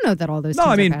mean, we don't know that all those teams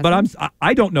are passing. But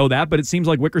I don't know that, but it seems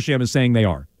like Wickersham is saying they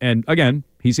are. And again,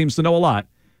 he seems to know a lot.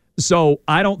 So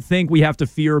I don't think we have to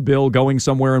fear Bill going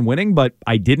somewhere and winning, but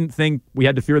I didn't think we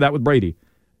had to fear that with Brady.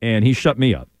 And he shut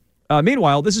me up.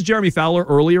 Meanwhile, this is Jeremy Fowler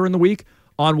earlier in the week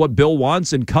on what Bill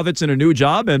wants and covets in a new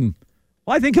job, and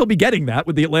I think he'll be getting that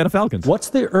with the Atlanta Falcons. What's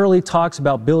the early talks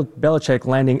about Bill Belichick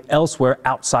landing elsewhere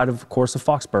outside of course, of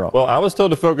Foxborough? Well, I was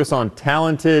told to focus on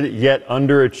talented yet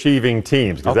underachieving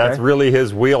teams because that's really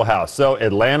his wheelhouse. So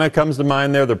Atlanta comes to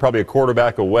mind there. They're probably a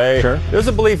quarterback away. Sure. There's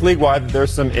a belief league-wide that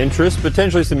there's some interest,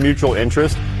 potentially some mutual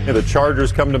interest. The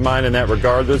Chargers come to mind in that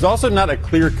regard. There's also not a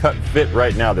clear-cut fit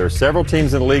right now. There are several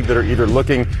teams in the league that are either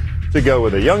looking to go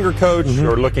with a younger coach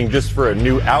or looking just for a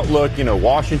new outlook.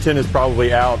 Washington is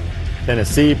probably out.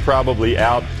 Tennessee probably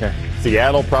out.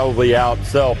 Seattle probably out.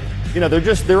 So,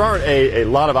 there aren't a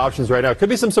lot of options right now. Could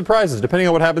be some surprises depending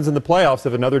on what happens in the playoffs.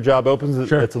 If another job opens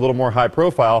that's a little more high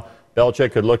profile,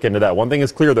 Belichick could look into that. One thing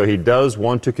is clear, though, he does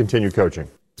want to continue coaching.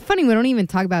 It's funny, we don't even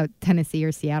talk about Tennessee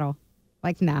or Seattle.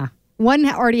 Nah. One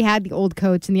already had the old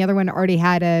coach, and the other one already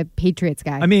had a Patriots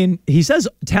guy. I mean, he says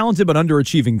talented but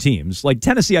underachieving teams. Like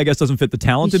Tennessee, I guess, doesn't fit the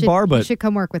talented bar, but you should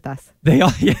come work with us. They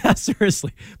all, yeah,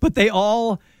 seriously. But they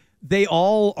all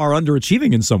are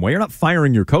underachieving in some way. You're not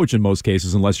firing your coach in most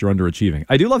cases unless you're underachieving.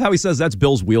 I do love how he says that's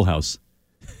Bill's wheelhouse.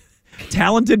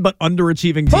 Talented but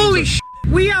underachieving teams. Holy shit,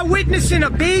 we are witnessing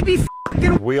a baby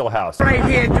wheelhouse right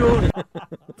here, dude.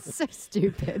 So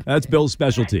stupid. That's Bill's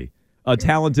specialty. A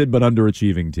talented but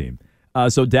underachieving team.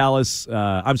 So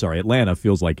Atlanta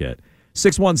feels like it.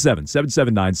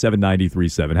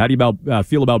 617-779-7937. How do you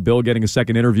feel about Bill getting a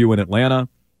second interview in Atlanta?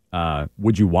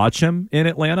 Would you watch him in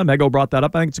Atlanta? Mego brought that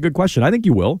up. I think it's a good question. I think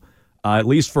you will, at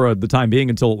least for the time being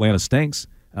until Atlanta stinks.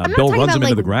 Bill runs him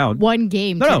into the ground. One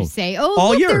game to say,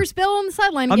 look, there's Bill on the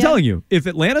sideline again. I'm telling you, if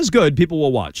Atlanta's good, people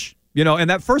will watch. And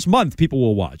that first month, people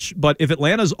will watch. But if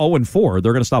Atlanta's 0-4,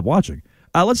 they're going to stop watching.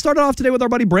 Let's start it off today with our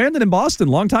buddy Brandon in Boston.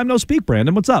 Long time no speak,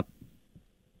 Brandon. What's up?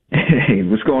 Hey,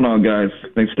 what's going on, guys?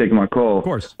 Thanks for taking my call. Of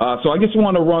course. So I just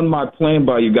want to run my plan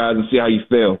by you guys and see how you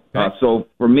feel. Okay. So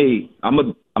for me, I'm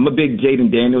a big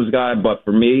Jaden Daniels guy, but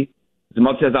for me, as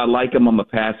much as I like him, I'm going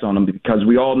to pass on him because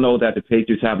we all know that the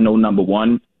Patriots have no number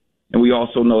one, and we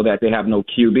also know that they have no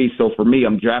QB. So for me,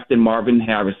 I'm drafting Marvin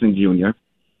Harrison Jr.,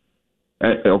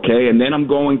 and then I'm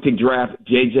going to draft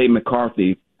J.J.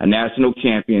 McCarthy, a national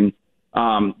champion.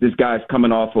 This guy's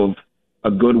coming off of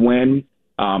a good win.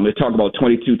 They talk about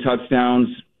 22 touchdowns,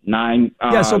 9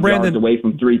 yards away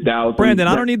from 3,000. Brandon,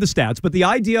 I don't need the stats, but the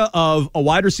idea of a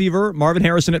wide receiver, Marvin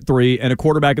Harrison at 3, and a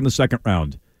quarterback in the second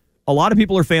round, a lot of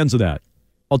people are fans of that.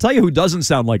 I'll tell you who doesn't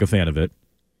sound like a fan of it.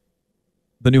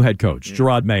 the new head coach,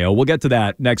 Gerard Mayo. We'll get to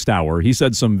that next hour. He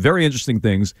said some very interesting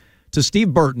things to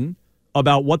Steve Burton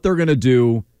about what they're going to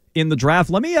do in the draft.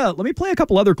 Let me play a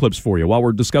couple other clips for you while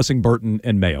we're discussing Burton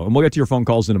and Mayo, and we'll get to your phone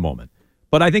calls in a moment.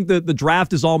 But I think the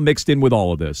draft is all mixed in with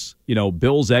all of this. You know,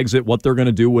 Bill's exit, what they're going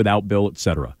to do without Bill,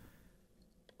 etc.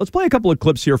 Let's play a couple of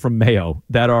clips here from Mayo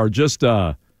that are just,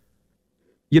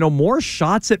 more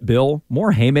shots at Bill,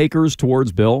 more haymakers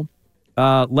towards Bill.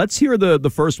 Let's hear the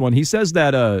first one. He says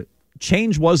that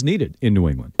change was needed in New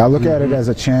England. I look at it as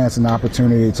a chance and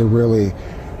opportunity to really,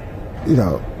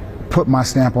 put my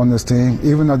stamp on this team.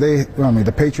 Even though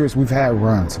the Patriots, we've had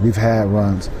runs,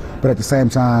 but at the same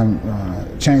time,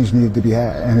 change needed to be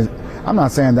had. And I'm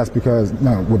not saying that's because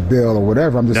with Bill or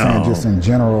whatever. I'm just saying just in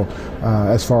general,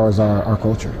 as far as our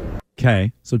culture.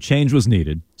 Okay, so change was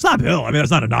needed. It's not Bill. I mean,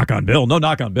 that's not a knock on Bill. No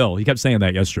knock on Bill. He kept saying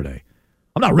that yesterday.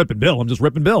 I'm not ripping Bill. I'm just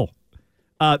ripping Bill.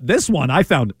 This one I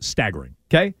found staggering.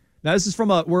 Okay, now this is from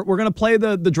we're going to play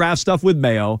the draft stuff with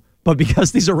Mayo, but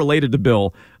because these are related to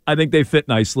Bill, I think they fit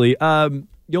nicely.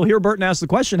 You'll hear Burton ask the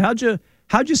question: How'd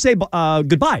you say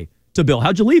goodbye to Bill?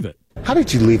 How'd you leave it? How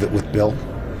did you leave it with Bill?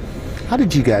 How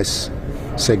did you guys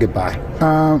say goodbye?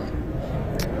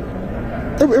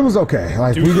 It was okay.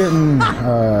 Like we didn't,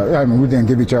 we didn't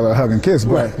give each other a hug and kiss,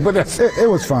 but it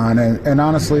was fine. And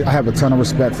honestly, I have a ton of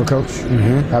respect for Coach.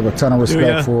 I have a ton of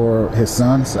respect for his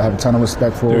sons. I have a ton of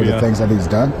respect for the things that he's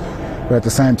done. But at the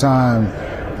same time,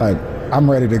 like I'm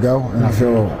ready to go, and I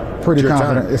feel pretty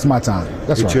confident. Time. It's my time.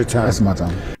 That's right. Your time. It's my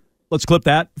time. Let's clip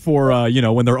that for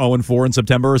when they're 0-4 in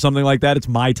September or something like that. It's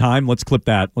my time. Let's clip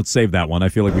that. Let's save that one. I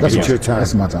feel like we. That's your time.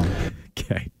 That's my time.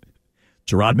 Okay,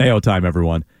 Gerard Mayo time,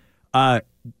 everyone.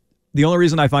 The only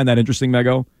reason I find that interesting,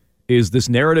 Mego, is this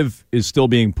narrative is still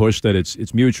being pushed that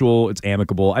it's mutual, it's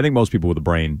amicable. I think most people with a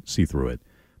brain see through it.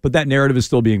 But that narrative is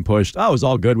still being pushed. Oh, it was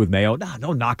all good with Mayo. Nah,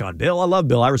 no knock on Bill. I love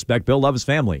Bill. I respect Bill. Love his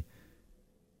family.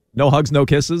 No hugs, no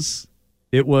kisses.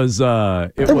 It was okay.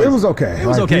 It was okay. It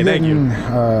was okay. Thank you.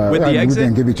 With the exit, we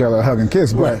didn't give each other a hug and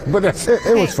kiss, but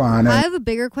it was fine. I have a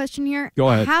bigger question here. Go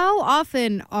ahead. How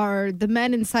often are the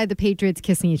men inside the Patriots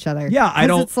kissing each other? Yeah, I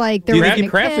don't. It's like they're going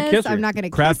to kiss. I'm not going to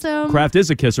kiss him. Kraft is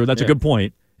a kisser. That's a good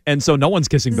point. And so no one's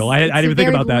kissing Bill. I didn't even think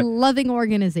about that. Loving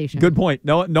organization. Good point.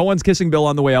 No one's kissing Bill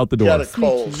on the way out the door. Got a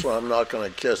cold, so I'm not going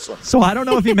to kiss him. So I don't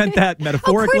know if he meant that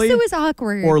metaphorically. Of course it was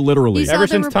awkward. Or literally. Ever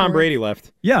since Tom Brady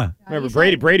left. Yeah. Remember,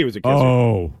 Brady was a kisser.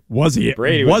 Oh, was he?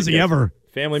 Brady was he ever?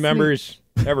 Family members,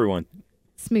 everyone.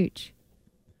 Smooch.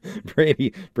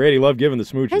 Brady loved giving the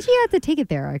smooches. How'd you have to take it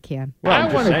there, Arcand? Well,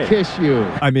 I want to kiss you.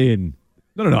 I mean,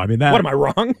 no. I mean that. What, am I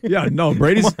wrong? Yeah, no.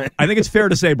 Brady's. I think it's fair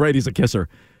to say Brady's a kisser.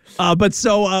 But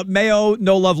Mayo,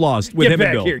 no love lost with him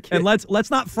and Bill. Here, and let's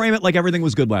not frame it like everything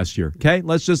was good last year. Okay,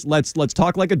 let's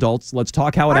talk like adults. Let's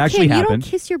talk how it actually happened. You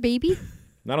don't kiss your baby?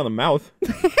 Not on the mouth.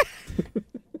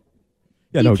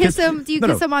 Do you kiss him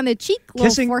on the cheek,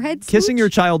 little forehead? Kissing your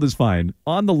child is fine.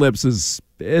 On the lips is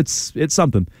it's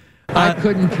something. I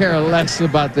couldn't care less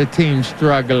about the team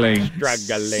struggling.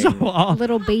 So,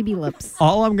 little baby lips.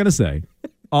 All I'm gonna say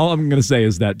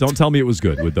is that don't tell me it was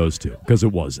good with those two because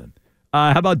it wasn't.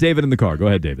 How about David in the car? Go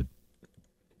ahead, David.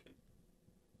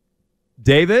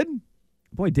 David?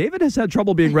 Boy, David has had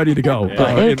trouble being ready to go.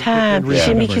 Anytime. You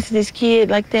shouldn't be kissing this kid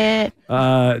like that.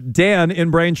 Dan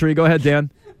in Braintree. Go ahead, Dan.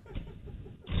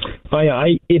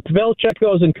 If Belichick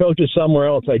goes and coaches somewhere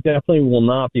else, I definitely will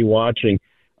not be watching.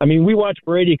 I mean, we watch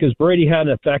Brady because Brady had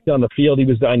an effect on the field. He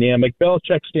was dynamic.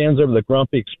 Belichick stands over the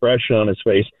grumpy expression on his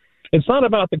face. It's not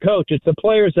about the coach. It's the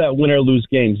players that win or lose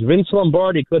games. Vince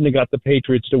Lombardi couldn't have got the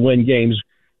Patriots to win games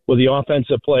with the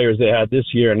offensive players they had this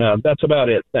year. Now, that's about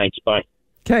it. Thanks. Bye.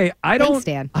 Okay, I don't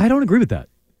agree with that.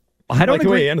 I don't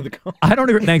agree. I don't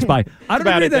agree. Thanks. Bye. I don't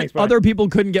agree that other people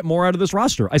couldn't get more out of this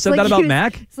roster. I said that about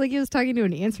Mac. It's like he was talking to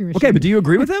an answering machine. Okay, but do you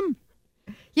agree with him?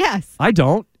 Yes. I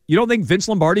don't. You don't think Vince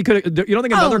Lombardi could? You don't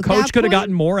think another coach could have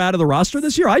gotten more out of the roster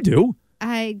this year? I do.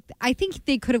 I think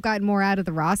they could have gotten more out of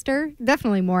the roster.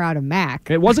 Definitely more out of Mac.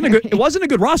 It wasn't a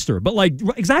good roster, but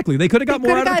exactly, they could have got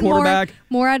more out of the quarterback.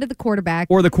 More out of the quarterback.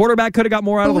 Or the quarterback could have got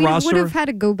more out of the roster. We would have had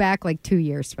to go back 2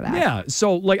 years for that. Yeah.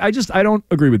 So I don't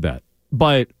agree with that.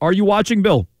 But are you watching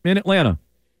Bill in Atlanta?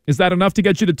 Is that enough to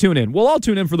get you to tune in? We'll all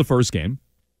tune in for the first game.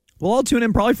 We'll all tune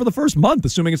in probably for the first month,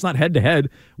 assuming it's not head to head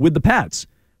with the Pats.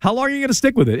 How long are you going to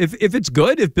stick with it? If it's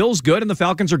good, if Bill's good and the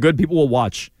Falcons are good, people will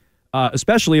watch.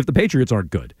 Especially if the Patriots aren't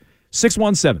good.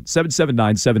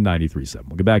 617-779-7937.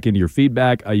 We'll get back into your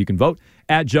feedback. You can vote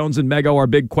at Jones and Mego. Our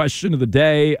big question of the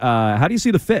day, how do you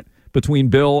see the fit between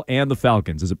Bill and the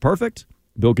Falcons? Is it perfect?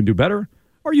 Bill can do better?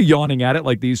 Are you yawning at it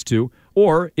like these two?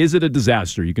 Or is it a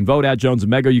disaster? You can vote at Jones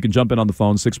and Mego. You can jump in on the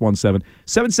phone,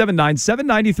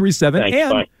 617-779-7937. Thanks,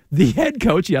 and bye. The head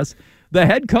coach, the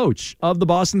head coach of the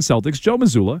Boston Celtics, Joe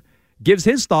Mazzulla, gives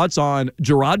his thoughts on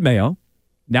Jerod Mayo,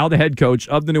 now the head coach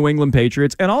of the New England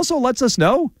Patriots, and also lets us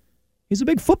know he's a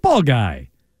big football guy.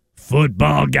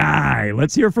 Football guy.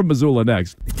 Let's hear from Mazzulla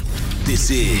next.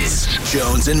 This is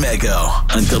Jones and Mego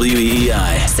on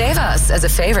WEEI. Save us as a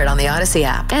favorite on the Odyssey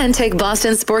app and take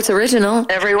Boston Sports Original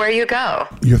everywhere you go.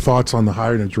 Your thoughts on the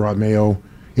hiring of Jerod Mayo?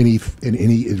 Any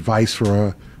advice for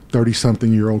a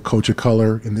 30-something-year-old coach of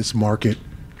color in this market,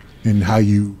 and how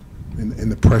you and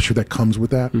the pressure that comes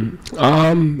with that?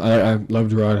 I love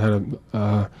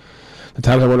Jerod. The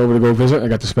times I went over to go visit, I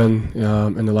got to spend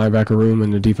in the linebacker room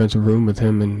and the defensive room with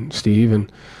him and Steve, and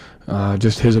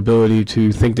just his ability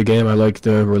to think the game. I like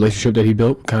the relationship that he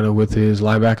built kind of with his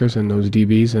linebackers and those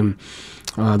DBs, and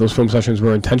those film sessions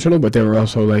were intentional, but they were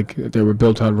also they were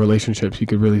built on relationships. You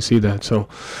could really see that. So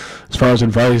as far as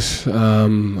advice,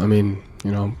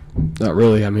 not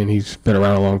really. I mean, he's been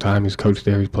around a long time. He's coached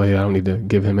there. He's played. I don't need to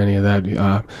give him any of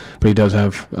that. But he does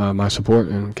have my support,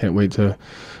 and can't wait to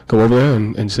go over there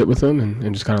and sit with him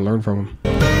and just kind of learn from him.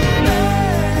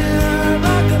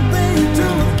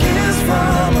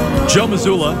 Joe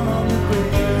Mazzulla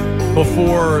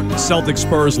before Celtic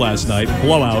Spurs last night,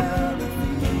 blowout.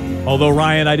 Although,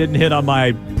 Ryan, I didn't hit on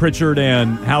my Pritchard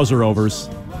and Hauser overs.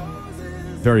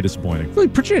 Very disappointing. Really,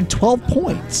 Pritchard had 12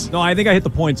 points. No, I think I hit the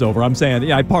points over. I'm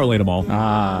saying, I parlayed them all.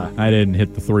 I didn't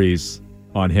hit the threes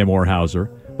on him or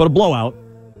Hauser. But a blowout.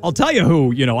 I'll tell you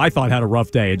who, I thought had a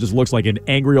rough day. It just looks like an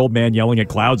angry old man yelling at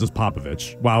clouds is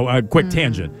Popovich. Wow, a quick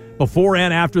tangent. Before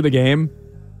and after the game,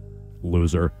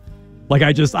 loser. Like,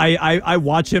 I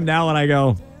watch him now and I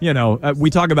go, we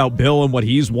talk about Bill and what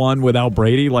he's won without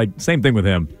Brady. Like, same thing with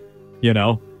him.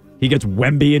 He gets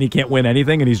Wemby and he can't win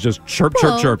anything and he's just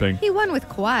chirping. He won with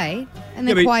Kawhi, and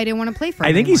then Kawhi didn't want to play for him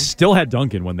I think anymore. he still had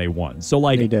Duncan when they won. So,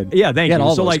 He did. Yeah, thank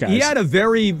you. So, guys. he had a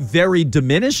very, very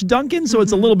diminished Duncan, so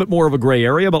it's a little bit more of a gray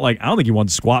area, but, I don't think he won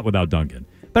squat without Duncan.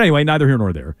 But anyway, neither here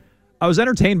nor there. I was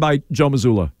entertained by Joe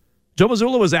Mazzulla. Joe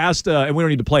Mazzulla was asked, and we don't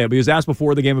need to play it, but he was asked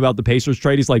before the game about the Pacers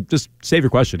trade. He's like, just save your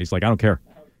question. He's like, I don't care.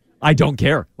 I don't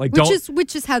care.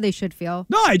 Which is how they should feel.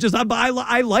 No, I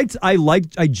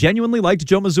genuinely liked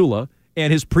Joe Mazzulla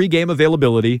and his pregame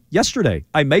availability yesterday.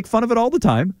 I make fun of it all the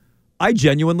time. I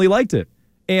genuinely liked it.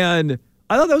 And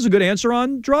I thought that was a good answer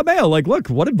on Jerod Mayo. Like, look,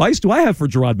 what advice do I have for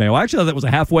Jerod Mayo? I actually thought that was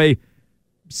a halfway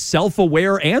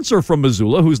self-aware answer from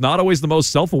Mazzulla, who's not always the most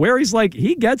self-aware. He's like,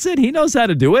 he gets it. He knows how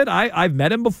to do it. I've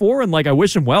met him before, and, I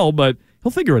wish him well, but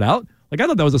he'll figure it out. I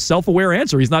thought that was a self-aware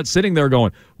answer. He's not sitting there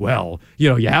going, well,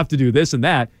 you have to do this and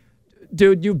that.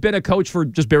 Dude, you've been a coach for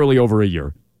just barely over a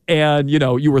year. And,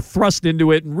 you were thrust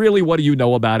into it, and really, what do you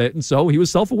know about it? And so he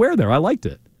was self-aware there. I liked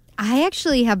it. I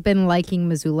actually have been liking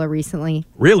Mazzulla recently.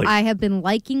 Really? I have been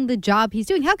liking the job he's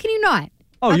doing. How can you not?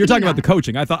 Oh, you're talking about the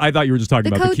coaching. I thought you were just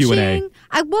talking about the Q&A.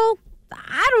 I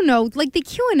don't know. Like, the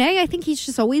Q&A, I think he's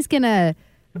just always going to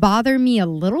bother me a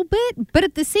little bit. But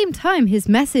at the same time, his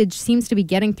message seems to be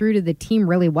getting through to the team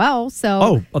really well.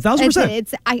 So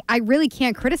 1,000%. I really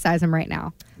can't criticize him right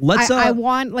now. I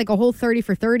want a whole 30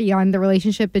 for 30 on the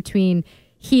relationship between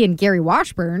he and Gary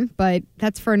Washburn, but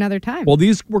that's for another time. Well,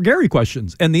 these were Gary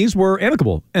questions, and these were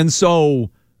amicable. And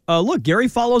so, look, Gary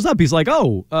follows up. He's like,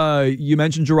 you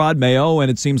mentioned Jerod Mayo,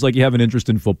 and it seems like you have an interest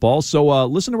in football. So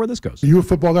listen to where this goes. Are you a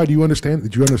football guy? Did you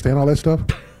understand all that stuff?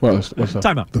 What's up?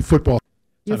 Time out. The football.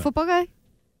 You a football guy?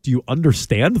 Do you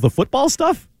understand the football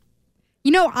stuff?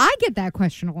 I get that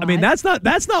question a lot. I mean, that's not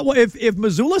what if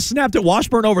Mazzulla snapped at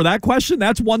Washburn over that question,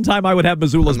 that's one time I would have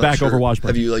Mazzulla's back over Washburn.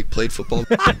 Have you played football? Is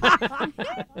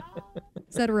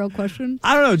that a real question?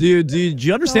 I don't know. Do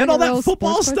you understand all that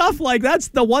football stuff? Like, that's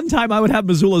the one time I would have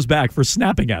Mazzulla's back for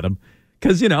snapping at him.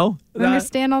 Because,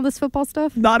 understand all this football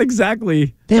stuff? Not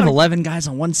exactly. They have 11 guys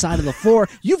on one side of the floor.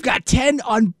 You've got 10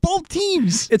 on both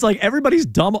teams. It's like everybody's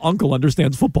dumb uncle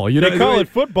understands football. They call it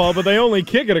football, but they only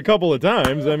kick it a couple of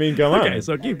times. I mean, come on. Okay,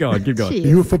 so keep going. Are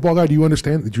you a football guy? Did you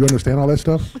understand all that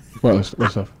stuff? What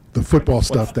stuff? The football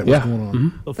stuff that was going on.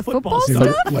 Mm-hmm. The football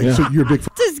stuff? So you're a big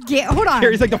hold on.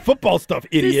 Gary's like the football stuff,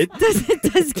 idiot.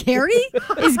 Is Gary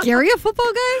a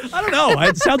football guy? I don't know.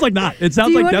 It sounds like not. It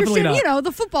sounds like definitely not.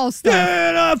 The football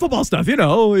stuff. Football stuff.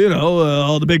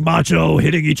 All the big macho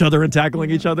hitting each other and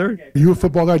tackling each other. Are you a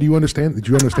football guy? Did you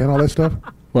understand all that stuff?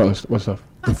 What stuff?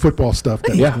 The football stuff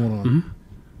that was going on. Mm-hmm.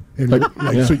 And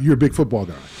so you're a big football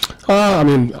guy.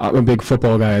 I'm a big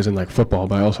football guy as in football,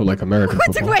 but I also like American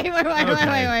football. Wait.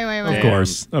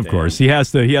 Of course. He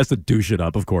has to douche it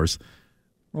up, of course.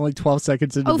 We're only 12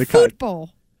 seconds into the football.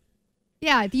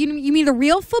 Yeah, you mean the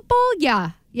real football?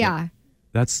 Yeah.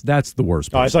 That's the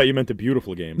worst person. Oh, I thought you meant the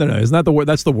beautiful game. No, isn't that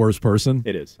that's the worst person?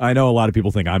 It is. I know a lot of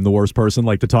people think I'm the worst person,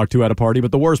 like to talk to at a party,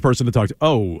 but the worst person to talk to.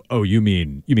 Oh, you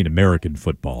mean American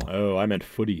football? Oh, I meant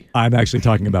footy. I'm actually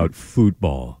talking about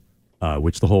football,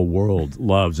 which the whole world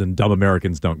loves and dumb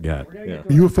Americans don't get. Yeah.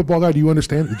 Are you a football guy? Did you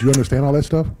understand all that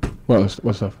stuff? What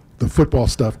stuff? The football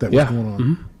stuff that was going on.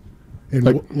 Mm-hmm.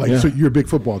 And so you're a big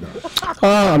football guy.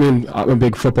 I mean, I'm a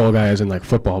big football guy, as in like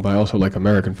football, but I also like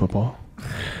American football.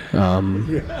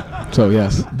 So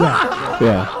yes,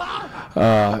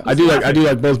 I do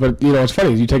like both. But it's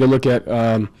funny. You take a look at.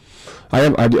 I'm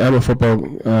a football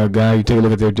guy. You take a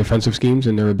look at their defensive schemes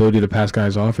and their ability to pass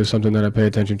guys off is something that I pay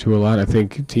attention to a lot. I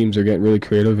think teams are getting really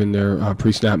creative in their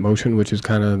pre-snap motion, which is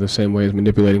kind of the same way as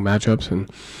manipulating matchups and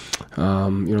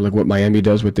like what Miami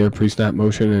does with their pre-snap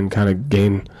motion and kind of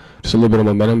gain just a little bit of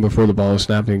momentum before the ball is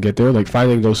snapped and get there. Like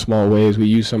finding those small ways. We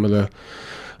use some of the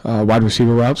wide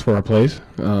receiver routes for our plays.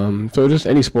 So just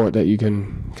any sport that you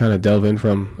can kind of delve in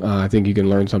from, I think you can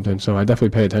learn something. So I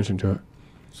definitely pay attention to it.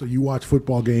 So you watch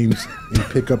football games and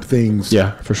pick up things.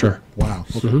 Yeah, for sure. Wow.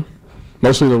 Okay. Mm-hmm.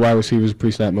 Mostly the wide receivers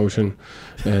pre-snap motion,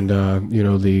 and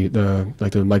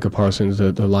the Micah Parsons,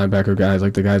 the linebacker guys,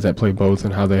 like the guys that play both,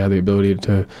 and how they have the ability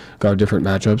to guard different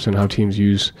matchups, and how teams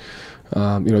use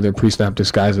their pre-snap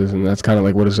disguises, and that's kind of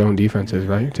like what a zone defense is,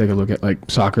 right? Take a look at like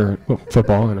soccer,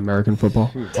 football, and American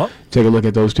football. Take a look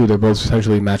at those two. They're both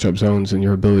essentially matchup zones, and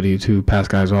your ability to pass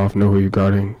guys off, know who you're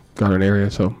guarding, guard an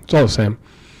area. So it's all the same.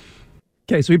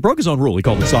 Okay, so he broke his own rule. He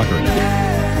called it soccer.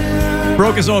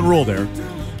 Broke his own rule there.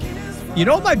 You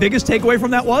know what my biggest takeaway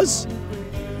from that was?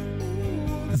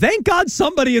 Thank God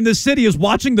somebody in this city is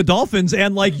watching the Dolphins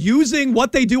and like using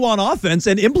what they do on offense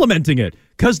and implementing it,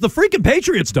 because the freaking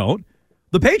Patriots don't.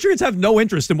 The Patriots have no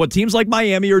interest in what teams like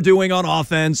Miami are doing on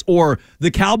offense or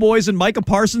the Cowboys and Micah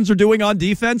Parsons are doing on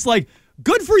defense. Like,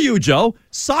 good for you, Joe.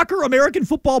 Soccer, American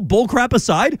football, bullcrap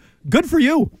aside, good for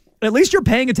you. At least you're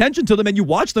paying attention to them and you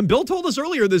watch them. Bill told us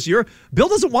earlier this year, Bill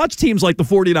doesn't watch teams like the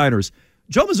 49ers.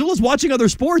 Joe Mazzulla's watching other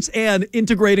sports and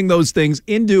integrating those things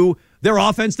into their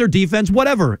offense, their defense,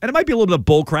 whatever. And it might be a little bit of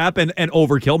bullcrap and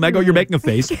overkill. Mego, you're making a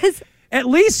face. At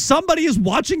least somebody is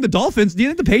watching the Dolphins. Do you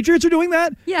think the Patriots are doing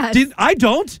that? Yes. I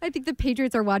don't. I think the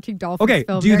Patriots are watching Dolphins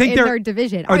film. Do you think in their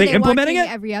division? Are they implementing watching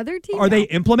it? Every other team? Are they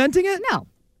implementing it? No.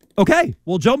 Okay.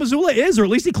 Well, Joe Mazzulla is, or at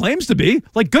least he claims to be.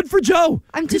 Like, good for Joe.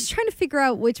 I'm just trying to figure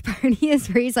out which part he is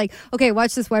where he's like, okay,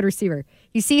 watch this wide receiver.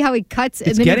 You see how he cuts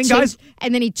and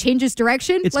then he changes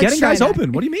direction? It's getting guys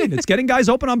open. What do you mean? It's getting guys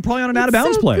open. I'm probably on an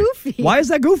out-of-bounds play. Goofy. Why is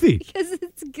that goofy? Because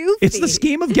it's goofy. It's the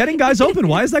scheme of getting guys open.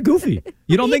 Why is that goofy?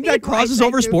 You don't think that crosses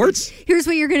over sports? Here's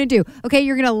what you're going to do. Okay,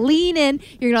 you're going to lean in.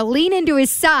 You're going to lean into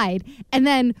his side, and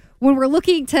then when we're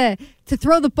looking to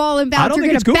throw the ball in bounds, you're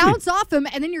going to bounce off him,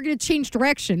 and then you're going to change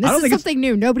direction. This is something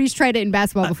new. Nobody's tried it in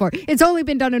basketball before. It's only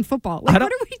been done in football. Like,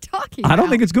 what are we talking about? I don't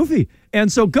think it's goofy.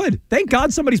 And so, good. Thank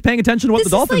God somebody's paying attention to what the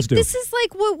Dolphins do. This is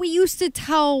like what we used to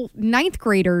tell ninth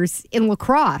graders in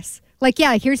lacrosse. Like,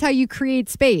 yeah, here's how you create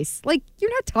space. Like,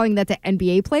 you're not telling that to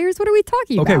NBA players. What are we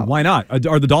talking about? Okay, why not?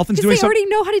 Are the Dolphins doing something? Because they already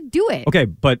know how to do it. Okay,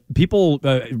 but people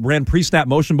ran pre-snap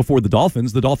motion before the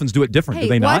Dolphins. The Dolphins do it different, do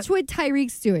they not? Watch what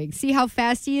Tyreek's doing. See how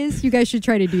fast he is? You guys should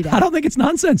try to do that. I don't think it's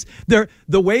nonsense. The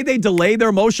way they delay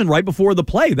their motion right before the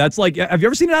play, that's like, have you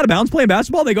ever seen an out-of-bounds play in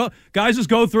basketball? Guys just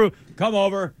go through, come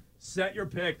over, set your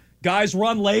pick. Guys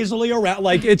run lazily around.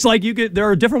 Like, it's like there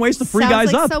are different ways to free guys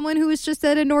up. Sounds like someone who was just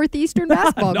at a Northeastern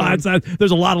basketball game. There's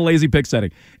a lot of lazy pick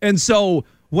setting. And so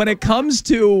when it comes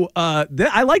to,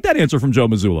 I like that answer from Joe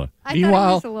Mazzulla.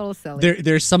 Meanwhile, thought it was a little silly.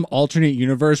 There's some alternate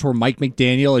universe where Mike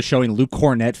McDaniel is showing Luke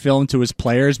Cornett film to his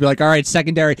players. Be like, all right,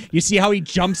 secondary, you see how he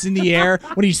jumps in the air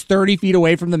when he's 30 feet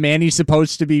away from the man he's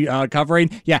supposed to be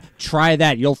covering? Yeah, try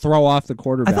that. You'll throw off the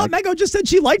quarterback. I thought Mego just said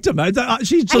she liked him.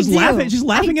 She's just laughing. She's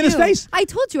laughing in his face. I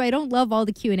told you I don't love all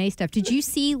the Q&A stuff. Did you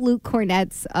see Luke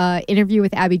Cornett's interview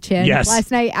with Abby Chin last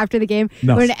night after the game?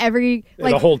 No. When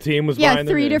the whole team was behind them.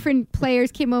 Three different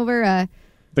players came over.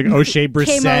 Like O'Shea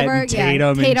Brissett, and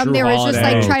Tatum, and Drew they were Holiday. just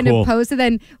like trying to pose, and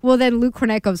then Luke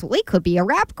Cornett goes, "Well, it could be a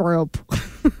rap group."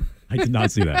 I did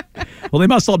not see that. Well, they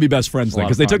must all be best friends then,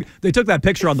 because they took that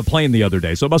picture on the plane the other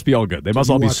day, so it must be all good. They must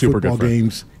all be super good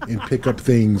friends. Games and pick up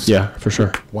things. Yeah, for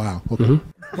sure. Wow. Okay.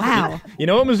 Wow. You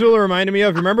know what Missoula reminded me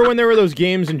of? Remember when there were those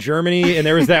games in Germany and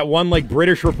there was that one like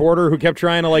British reporter who kept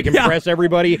trying to like impress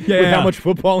everybody with how much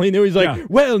football he knew? He's like,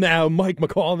 well, now, Mike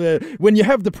McCall, when you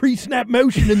have the pre-snap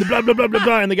motion and the blah, blah, blah, blah,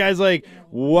 blah. And the guy's like,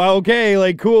 well, okay,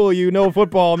 like, cool, you know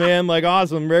football, man. Like,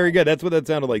 awesome, very good. That's what that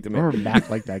sounded like to me. Or Mac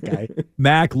like that guy.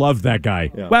 Mac loved that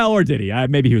guy. Yeah. Well, or did he?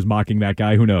 Maybe he was mocking that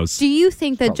guy. Who knows? Do you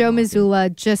think that Joe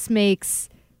Mazzulla just makes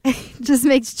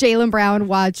Jaylen Brown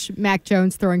watch Mac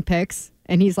Jones throwing picks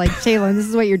And he's like, Jalen, this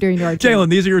is what you're doing to our team. Jalen,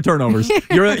 these are your turnovers.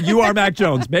 You are Mac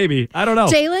Jones, maybe. I don't know.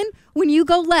 Jalen, when you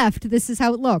go left, this is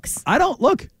how it looks.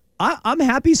 I'm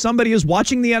happy somebody is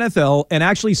watching the NFL and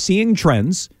actually seeing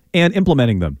trends and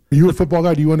implementing them. Are you a football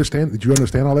guy? Do you understand? Did you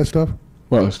understand all that stuff?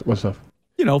 What stuff?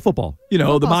 Football.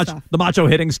 Football the stuff. the macho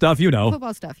hitting stuff,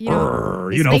 Football stuff. They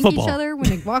spank football. each other when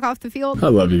they walk off the field. I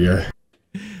love you, guy.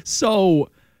 So,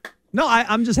 no,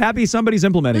 I'm just happy somebody's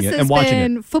implementing it and watching it. This has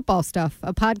been Football Stuff,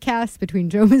 a podcast between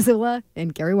Joe Mazzulla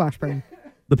and Gary Washburn.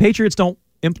 The Patriots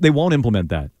they won't implement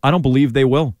that. I don't believe they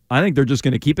will. I think they're just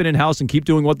going to keep it in-house and keep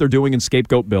doing what they're doing and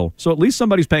scapegoat Bill. So at least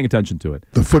somebody's paying attention to it.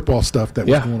 The football stuff that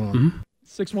was going on. Mm-hmm.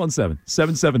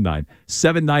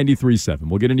 617-779-7937.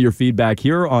 We'll get into your feedback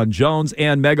here on Jones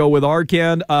and Mego with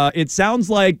Arcand. It sounds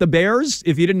like the Bears,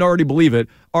 if you didn't already believe it,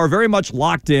 are very much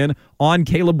locked in on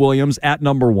Caleb Williams at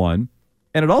number 1.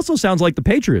 And it also sounds like the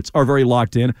Patriots are very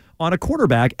locked in on a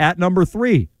quarterback at number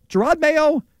 3. Gerard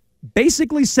Mayo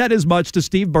basically said as much to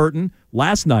Steve Burton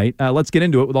last night. Let's get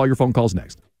into it with all your phone calls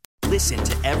next. Listen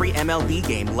to every MLB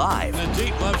game live. In the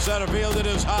deep left center field, it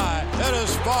is high, it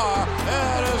is far,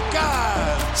 it is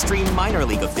gone. Stream minor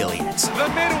league affiliates. The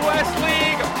Midwest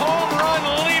League home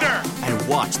run leader. And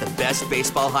watch the best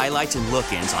baseball highlights and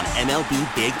look-ins on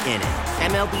MLB Big Inning.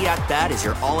 MLB At Bat is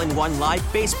your all-in-one live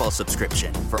baseball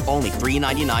subscription for only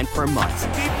 $3.99 per month.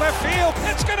 Deep left field,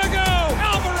 it's gonna go.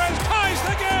 Alvarez ties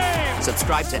the game.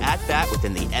 Subscribe to At Bat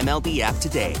within the MLB app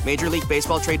today. Major League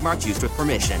Baseball trademarks used with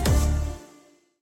permission.